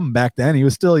some bum back then. He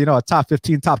was still, a top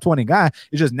 15, top 20 guy.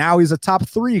 It's just now he's a top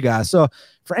 3 guy. So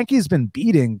Frankie's been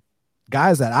beating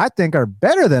guys that I think are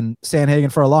better than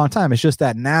Sandhagen for a long time. It's just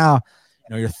that now,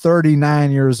 you're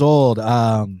 39 years old.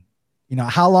 How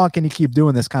long can you keep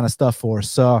doing this kind of stuff for?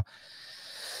 So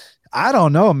I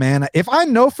don't know, man. If I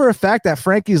know for a fact that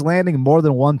Frankie's landing more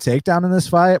than 1 takedown in this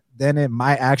fight, then it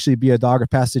might actually be a dog or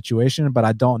pass situation, but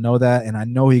I don't know that. And I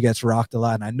know he gets rocked a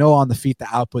lot. And I know on the feet, the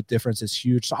output difference is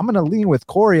huge. So I'm going to lean with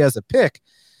Corey as a pick,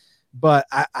 but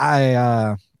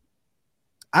I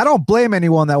don't blame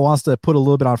anyone that wants to put a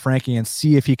little bit on Frankie and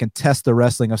see if he can test the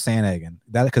wrestling of Sandhagen.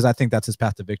 Because I think that's his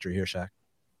path to victory here, Shaq.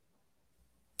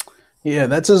 Yeah,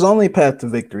 that's his only path to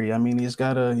victory. I mean, he's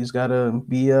gotta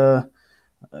be a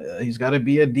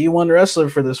D1 wrestler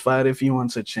for this fight if he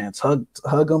wants a chance. Hug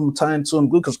him, tie him to him,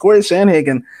 glue. Because Corey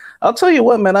Sandhagen, I'll tell you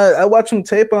what, man. I watched some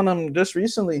tape on him just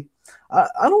recently. I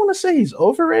don't want to say he's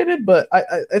overrated, but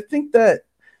I think that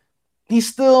he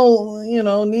still,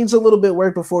 needs a little bit of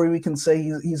work before we can say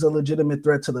he's a legitimate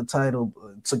threat to the title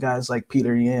to guys like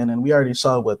Peter Yan. And we already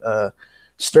saw what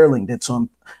Sterling did to him.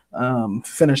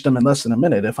 Finished him in less than a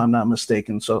minute, if I'm not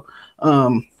mistaken. So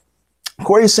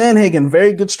Corey Sandhagen,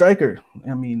 very good striker.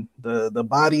 I mean, the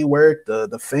body work,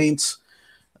 the feints,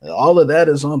 all of that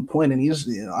is on point, and he's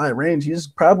at range. He's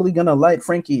probably going to light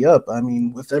Frankie up. I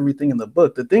mean, with everything in the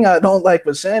book. The thing I don't like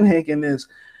with Sandhagen is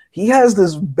he has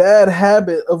this bad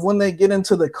habit of when they get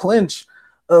into the clinch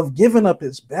of giving up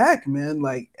his back, man.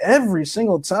 Like every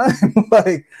single time,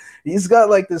 like he's got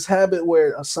like this habit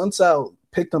where a Sun Tzu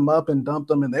picked him up and dumped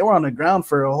him, and they were on the ground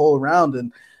for a whole round.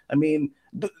 And I mean,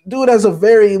 dude has a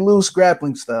very loose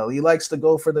grappling style. He likes to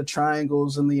go for the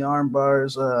triangles and the arm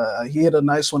bars. He hit a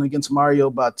nice one against Mario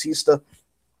Bautista.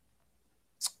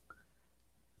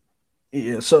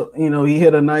 Yeah, so he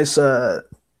hit a nice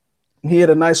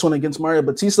one against Mario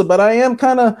Bautista. But I am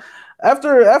kind of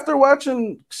after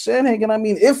watching Sandhagen. I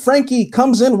mean, if Frankie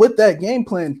comes in with that game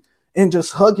plan and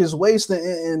just hug his waist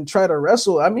and try to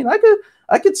wrestle, I mean,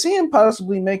 I could see him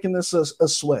possibly making this a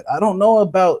sweat. I don't know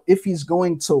about if he's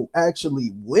going to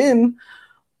actually win,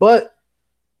 but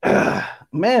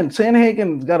man,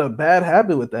 Sandhagen's got a bad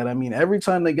habit with that. I mean, every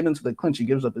time they get into the clinch, he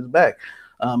gives up his back.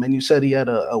 And you said he had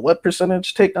a what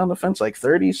percentage takedown defense, like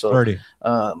 30? So 30.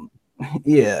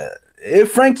 Yeah.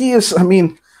 If Frankie is, I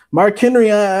mean, Mark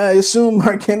Henry, I assume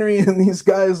Mark Henry and these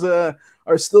guys are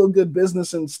still good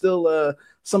business and still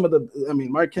some of the, I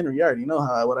mean, Mark Henry, you already know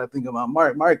what I think about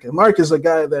Mark. Mark is a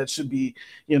guy that should be,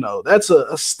 that's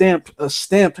a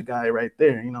stamped guy right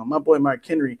there. My boy Mark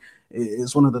Henry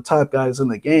is one of the top guys in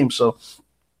the game. So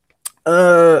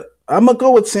I'm gonna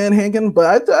go with Sandhagen,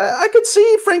 but I could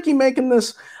see Frankie making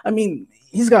this. I mean,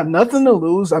 he's got nothing to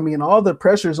lose. I mean, all the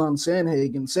pressure's on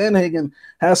Sandhagen. Sandhagen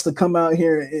has to come out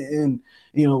here and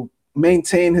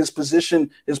maintain his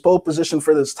position, his pole position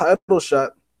for this title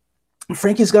shot.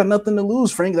 Frankie's got nothing to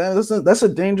lose. Frank, that's a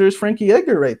dangerous Frankie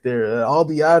Edgar right there. All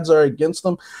the odds are against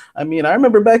him. I mean, I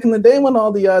remember back in the day when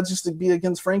all the odds used to be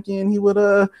against Frankie, and he would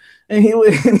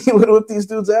whip these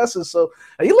dudes' asses. So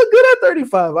he looked good at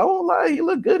 35. I won't lie, he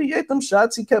looked good. He ate them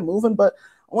shots. He kept moving. But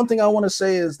one thing I want to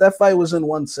say is that fight was in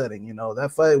one setting.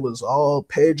 That fight was all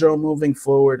Pedro moving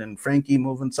forward and Frankie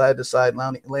moving side to side,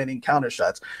 landing counter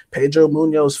shots. Pedro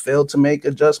Munoz failed to make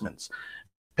adjustments.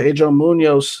 Pedro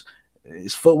Munoz,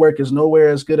 his footwork is nowhere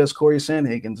as good as Corey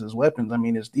Sandhagen's. His weapons, I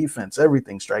mean, his defense,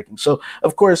 everything striking. So,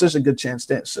 of course, there's a good chance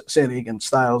that Sandhagen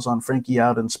styles on Frankie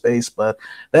out in space. But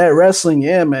that wrestling,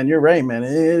 yeah, man, you're right, man.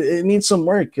 It needs some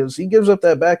work because he gives up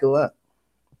that back a lot.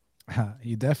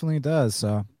 He definitely does.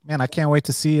 So, man, I can't wait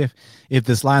to see if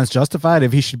this line's justified,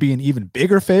 if he should be an even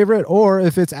bigger favorite, or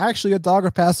if it's actually a dog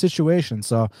or pass situation.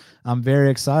 So, I'm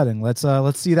very excited.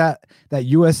 Let's see that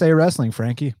USA wrestling,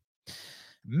 Frankie.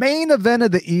 Main event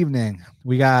of the evening,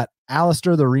 we got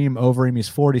Alistair the Reem Overeem. He's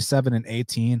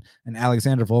 47-18, and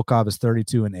Alexander Volkov is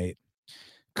 32-8.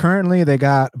 Currently, they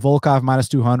got Volkov minus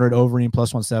 200, Overeem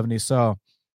plus 170. So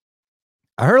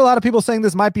I heard a lot of people saying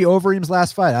this might be Overeem's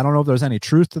last fight. I don't know if there's any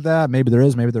truth to that. Maybe there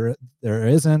is, maybe there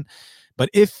isn't. But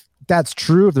if that's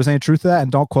true, if there's any truth to that,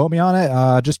 and don't quote me on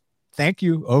it, just thank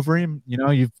you, Overeem.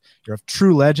 You're a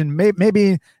true legend.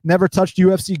 Maybe never touched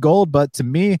UFC gold, but to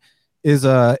me, is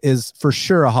for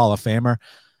sure a Hall of Famer,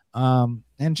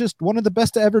 and just one of the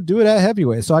best to ever do it at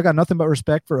heavyweight. So I got nothing but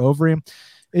respect for Overeem.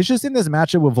 It's just in this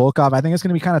matchup with Volkov, I think it's going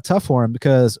to be kind of tough for him,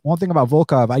 because one thing about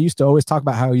Volkov, I used to always talk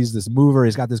about how he's this mover,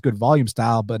 he's got this good volume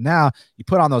style, but now you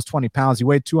put on those 20 pounds, he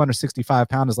weighed 265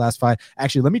 pounds his last fight.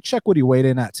 Actually, let me check what he weighed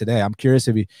in at today. I'm curious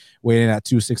if he weighed in at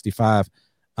 265.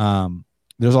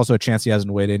 There's also a chance he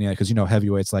hasn't weighed in yet, because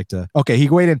heavyweights like to. Okay, he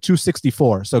weighed in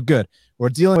 264, so good. We're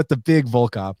dealing with the big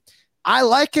Volkov. I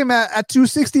like him at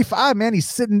 265, man. He's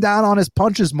sitting down on his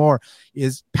punches more.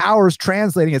 His power's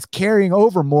translating. It's carrying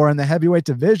over more in the heavyweight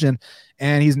division,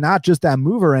 and he's not just that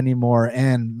mover anymore.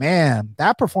 And, man,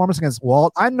 that performance against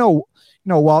Walt, I know,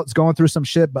 Walt's going through some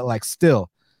shit, but, still,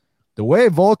 the way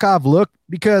Volkov looked,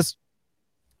 because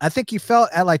I think he felt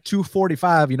at,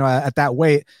 245, at that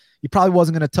weight, he probably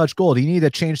wasn't going to touch gold. He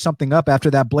needed to change something up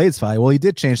after that Blades fight. Well, he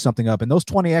did change something up, and those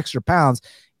 20 extra pounds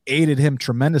aided him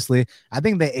tremendously. I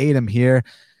think they aid him here.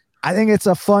 I think it's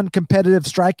a fun, competitive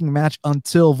striking match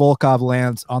until Volkov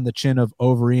lands on the chin of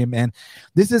Overeem. And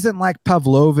this isn't like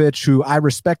Pavlovich, who I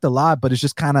respect a lot, but it's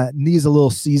just kind of needs a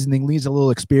little seasoning, needs a little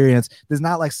experience. There's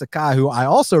not like Sakai, who I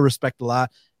also respect a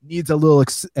lot, needs a little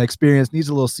experience, needs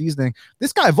a little seasoning.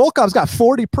 This guy, Volkov's got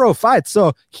 40 pro fights,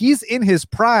 so he's in his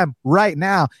prime right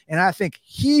now, and I think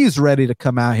he's ready to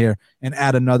come out here and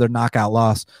add another knockout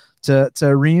loss to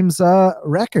Reem's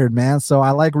record, man. So I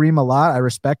like Reem a lot. I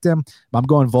respect him. I'm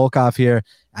going Volkov here.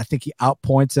 I think he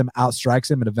outpoints him,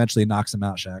 outstrikes him, and eventually knocks him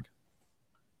out, Shaq.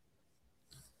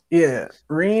 Yeah,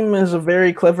 Reem is a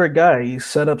very clever guy. He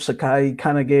set up Sakai. He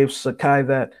kind of gave Sakai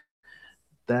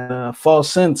that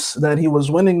false sense that he was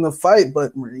winning the fight,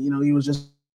 but he was just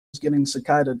getting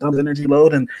Sakai to dump energy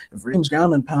load. And if Reem's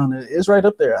ground and pound is right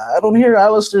up there. I don't hear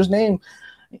Alistair's name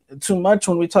too much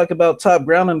when we talk about top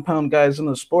ground and pound guys in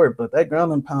the sport, but that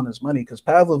ground and pound is money, because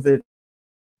Pavlovich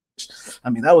I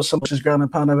mean, that was some much ground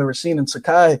and pound I've ever seen in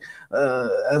Sakai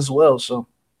as well. So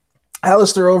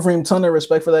Alistair Overeem, ton of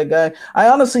respect for that guy. I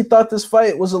honestly thought this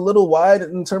fight was a little wide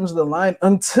in terms of the line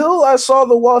until I saw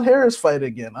the Walt Harris fight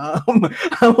again.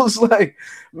 I was like,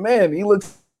 man, he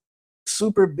looks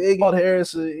super big. Walt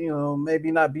Harris,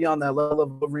 maybe not be on that level of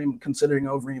Overeem, considering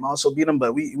Overeem also beat him,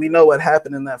 but we know what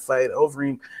happened in that fight.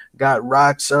 Overeem got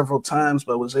rocked several times,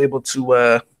 but was able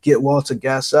to get Walt to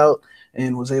gas out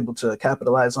and was able to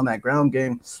capitalize on that ground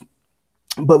game.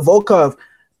 But Volkov,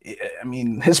 I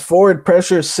mean, his forward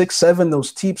pressure, 6'7",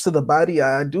 those teeps to the body.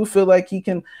 I do feel like he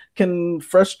can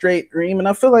frustrate Reem, and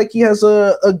I feel like he has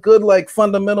a good like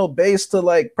fundamental base to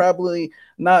like probably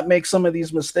not make some of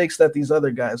these mistakes that these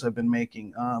other guys have been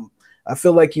making. I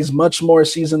feel like he's much more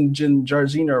seasoned than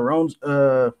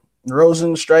Jairzinho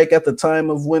Rozenstruik at the time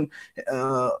of when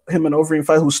him and Overeem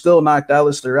fight, who still knocked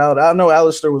Alistair out. I know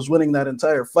Alistair was winning that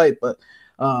entire fight, but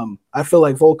I feel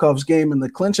like Volkov's game in the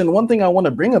clinch. And one thing I want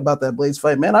to bring about that Blades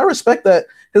fight, man, I respect that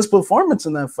his performance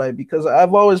in that fight, because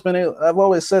I've always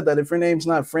said that if your name's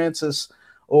not Francis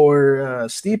or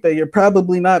Stipe, you're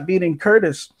probably not beating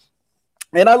Curtis.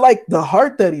 And I like the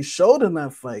heart that he showed in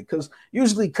that fight, because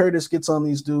usually Curtis gets on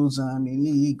these dudes, and I mean,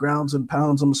 he grounds and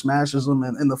pounds them, smashes them,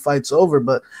 and the fight's over.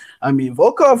 But I mean,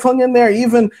 Volkov hung in there.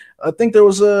 Even I think there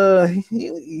was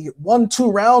he won 2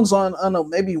 rounds on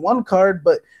maybe one card,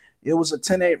 but it was a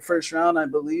 10-8 first round, I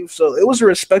believe. So it was a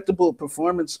respectable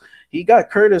performance. He got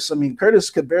Curtis. I mean, Curtis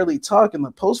could barely talk in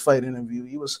the post-fight interview.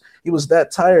 He was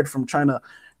that tired from trying to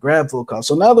grab Volkov.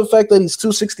 So now the fact that he's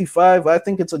 265, I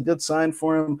think it's a good sign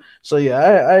for him. So yeah,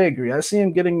 I agree. I see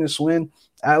him getting this win.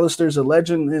 Alistair's a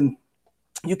legend, and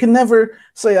you can never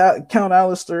say count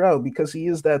Alistair out, because he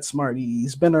is that smart.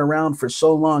 He's been around for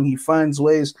so long. He finds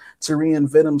ways to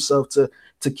reinvent himself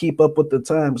to keep up with the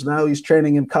times. Now he's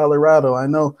training in Colorado. I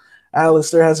know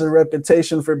Alistair has a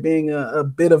reputation for being a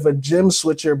bit of a gym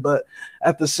switcher, but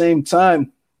at the same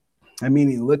time, I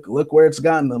mean, look where it's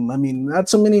gotten them. I mean, not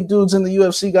so many dudes in the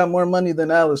UFC got more money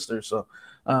than Alistair. So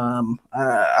I'm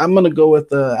going to go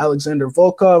with Alexander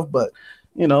Volkov, but,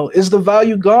 is the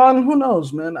value gone? Who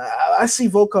knows, man? I see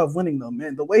Volkov winning, though,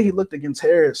 man. The way he looked against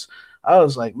Harris, I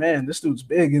was like, man, this dude's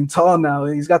big and tall now,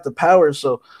 and he's got the power,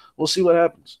 so we'll see what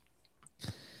happens.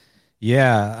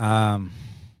 Yeah,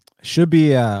 should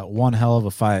be one hell of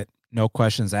a fight. No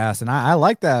questions asked. And I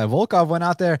like that. Volkov went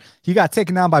out there. He got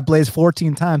taken down by Blades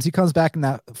 14 times. He comes back in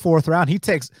that 4th round. He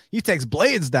takes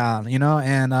Blades down,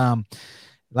 and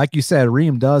like you said,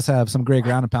 Reem does have some great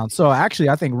ground and pound. So actually,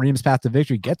 I think Reem's path to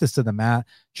victory, get this to the mat,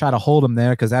 try to hold him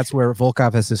there, because that's where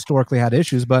Volkov has historically had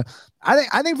issues. But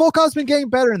I think Volkov's been getting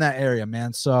better in that area,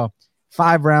 man. So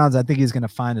 5 rounds, I think he's going to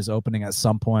find his opening at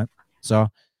some point. So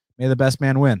may the best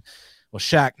man win. Well,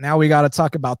 Shaq, now we got to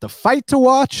talk about the fight to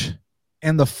watch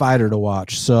and the fighter to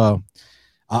watch. So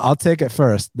I'll take it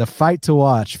first. The fight to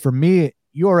watch, for me,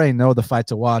 you already know the fight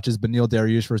to watch is Beneil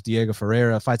Dariush versus Diego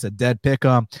Ferreira. Fight's a dead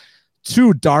pick'em.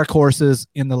 2 dark horses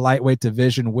in the lightweight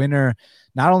division. Winner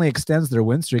not only extends their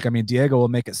win streak. I mean, Diego will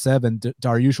make it 7,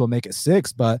 Dariush will make it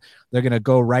 6, but they're going to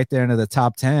go right there into the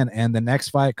top 10. And the next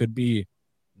fight could be,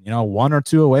 1 or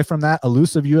 2 away from that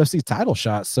elusive UFC title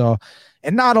shot. So,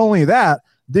 and not only that,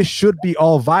 this should be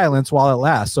all violence while it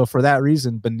lasts. So for that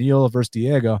reason, Beneil versus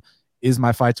Diego is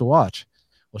my fight to watch.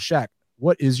 Well, Shaq,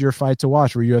 what is your fight to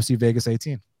watch for UFC Vegas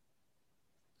 18?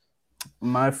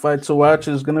 My fight to watch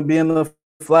is going to be in the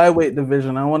flyweight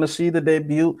division. I want to see the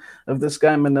debut of this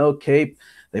guy, Manel Kape.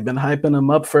 They've been hyping him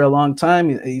up for a long time.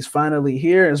 He's finally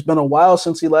here. It's been a while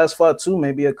since he last fought too,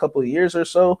 maybe a couple of years or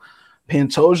so.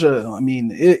 Pantoja, I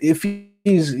mean, if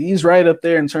he's right up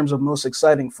there in terms of most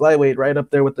exciting flyweight, right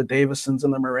up there with the Davisons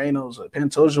and the Morenos.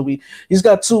 Pantoja, he's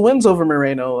got 2 wins over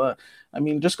Moreno. I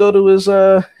mean, just go to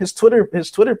his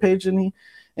Twitter page, and he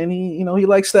he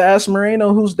likes to ask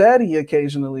Moreno who's daddy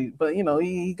occasionally. But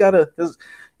he's got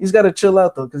to chill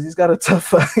out though, because he's got a tough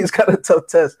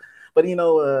test. But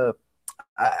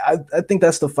I think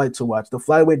that's the fight to watch. The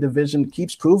flyweight division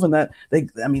keeps proving that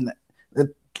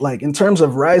like in terms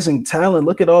of rising talent,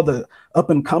 look at all the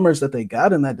up-and-comers that they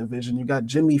got in that division. You got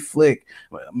Jimmy Flick,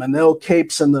 Manel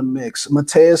Kape's in the mix,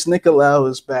 Mateus Nicolau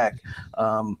is back.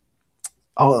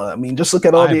 Just look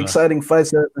at all the exciting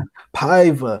fights that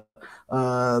Paiva.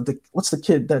 What's the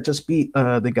kid that just beat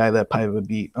the guy that Paiva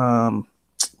beat?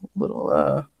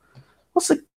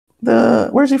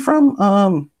 Where's he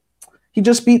from? He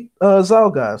just beat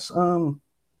Zalgas.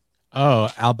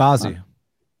 Albazi.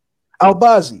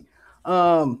 Albazi.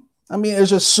 I I mean, it's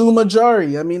just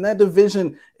Sumajari. I mean, that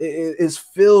division is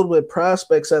filled with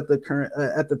prospects at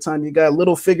the time. You got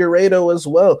Little Figueiredo as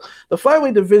well. The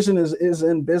flyweight division is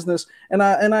in business, and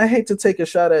I hate to take a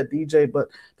shot at DJ, but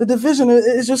the division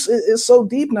is so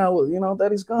deep now. You know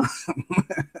that he's gone.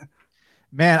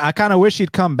 Man, I kind of wish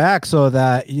he'd come back so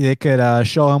that they could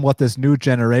show him what this new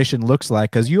generation looks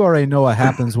like. Because you already know what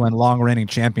happens when long-reigning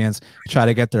champions try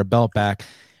to get their belt back.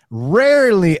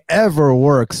 Rarely ever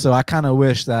works. So I kind of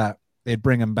wish that they'd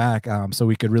bring him back so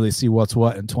we could really see what's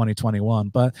what in 2021.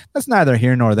 But that's neither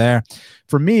here nor there.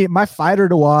 For me, my fighter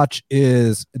to watch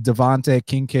is Devontae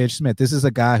King Cage Smith. This is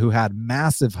a guy who had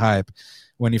massive hype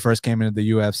when he first came into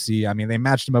the UFC. I mean, they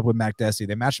matched him up with Makdessi.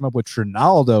 They matched him up with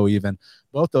Trinaldo even.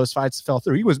 Both those fights fell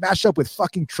through. He was matched up with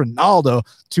fucking Trinaldo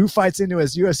 2 fights into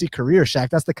his UFC career, Shaq.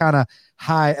 That's the kind of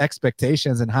high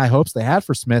expectations and high hopes they had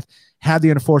for Smith. Had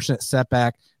the unfortunate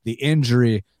setback, the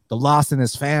injury, the loss in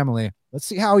his family. Let's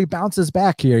see how he bounces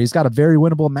back here. He's got a very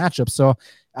winnable matchup. So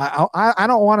I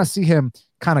don't want to see him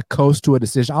kind of coast to a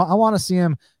decision. I want to see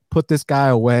him put this guy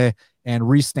away and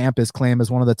restamp his claim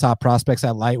as one of the top prospects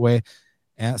at lightweight.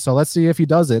 And so let's see if he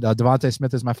does it. Devontae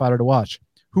Smith is my fighter to watch.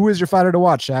 Who is your fighter to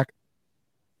watch, Shaq?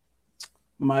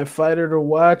 My fighter to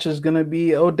watch is going to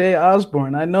be O'Day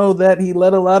Osborne. I know that he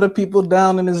let a lot of people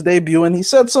down in his debut, and he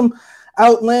said some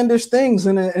outlandish things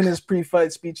in his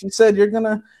pre-fight speech. He said, you're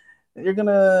gonna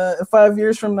 5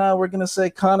 years from now, we're gonna say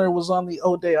Conor was on the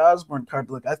O'Day Osborne card.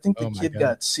 Look, I think the kid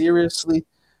got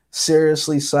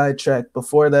seriously sidetracked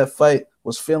before that fight,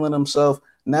 was feeling himself.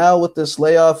 Now with this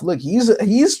layoff, look,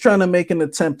 he's trying to make an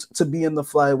attempt to be in the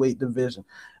flyweight division.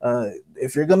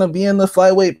 If you're gonna be in the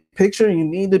flyweight picture, you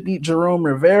need to beat Jerome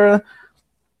Rivera.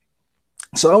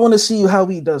 So I want to see how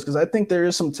he does, because I think there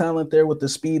is some talent there with the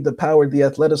speed, the power, the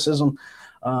athleticism.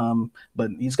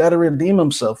 But he's got to redeem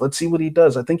himself. Let's see what he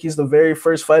does. I think he's the very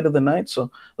first fight of the night.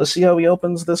 So let's see how he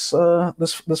opens this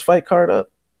fight card up.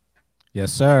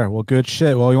 Yes, sir. Well, good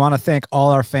shit. Well, we want to thank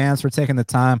all our fans for taking the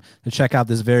time to check out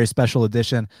this very special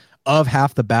edition of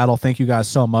Half the Battle. Thank you guys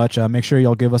so much. Make sure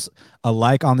you'll give us a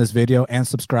like on this video and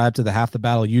subscribe to the Half the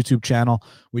Battle YouTube channel.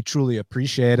 We truly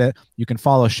appreciate it. You can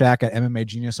follow Shaq at MMA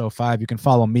Genius 05. You can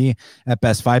follow me at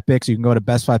Best Fight Picks. You can go to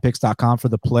bestfightpicks.com for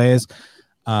the plays.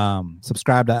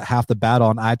 Subscribe to Half the Battle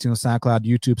on iTunes, SoundCloud,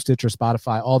 YouTube, Stitcher,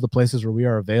 Spotify, all the places where we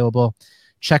are available.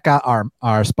 Check out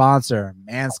our sponsor,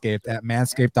 Manscaped, at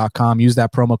manscaped.com. Use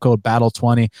that promo code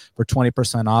BATTLE20 for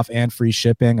 20% off and free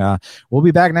shipping. We'll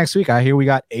be back next week. I hear we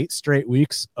got 8 straight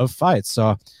weeks of fights.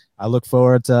 So I look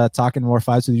forward to talking more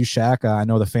fights with you, Shaq. I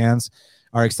know the fans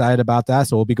are excited about that.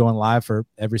 So we'll be going live for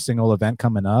every single event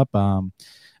coming up.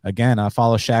 Again,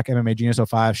 follow Shaq MMA Genius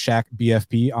 05, Shaq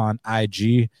BFP on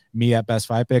IG, me at Best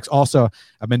Fight Picks. Also,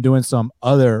 I've been doing some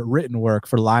other written work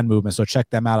for Line Movement, so check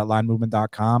them out at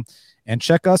linemovement.com and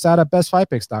check us out at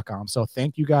bestfightpicks.com. So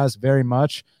thank you guys very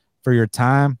much for your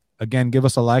time. Again, give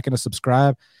us a like and a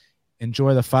subscribe.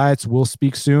 Enjoy the fights. We'll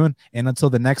speak soon. And until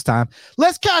the next time,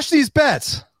 let's cash these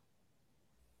bets.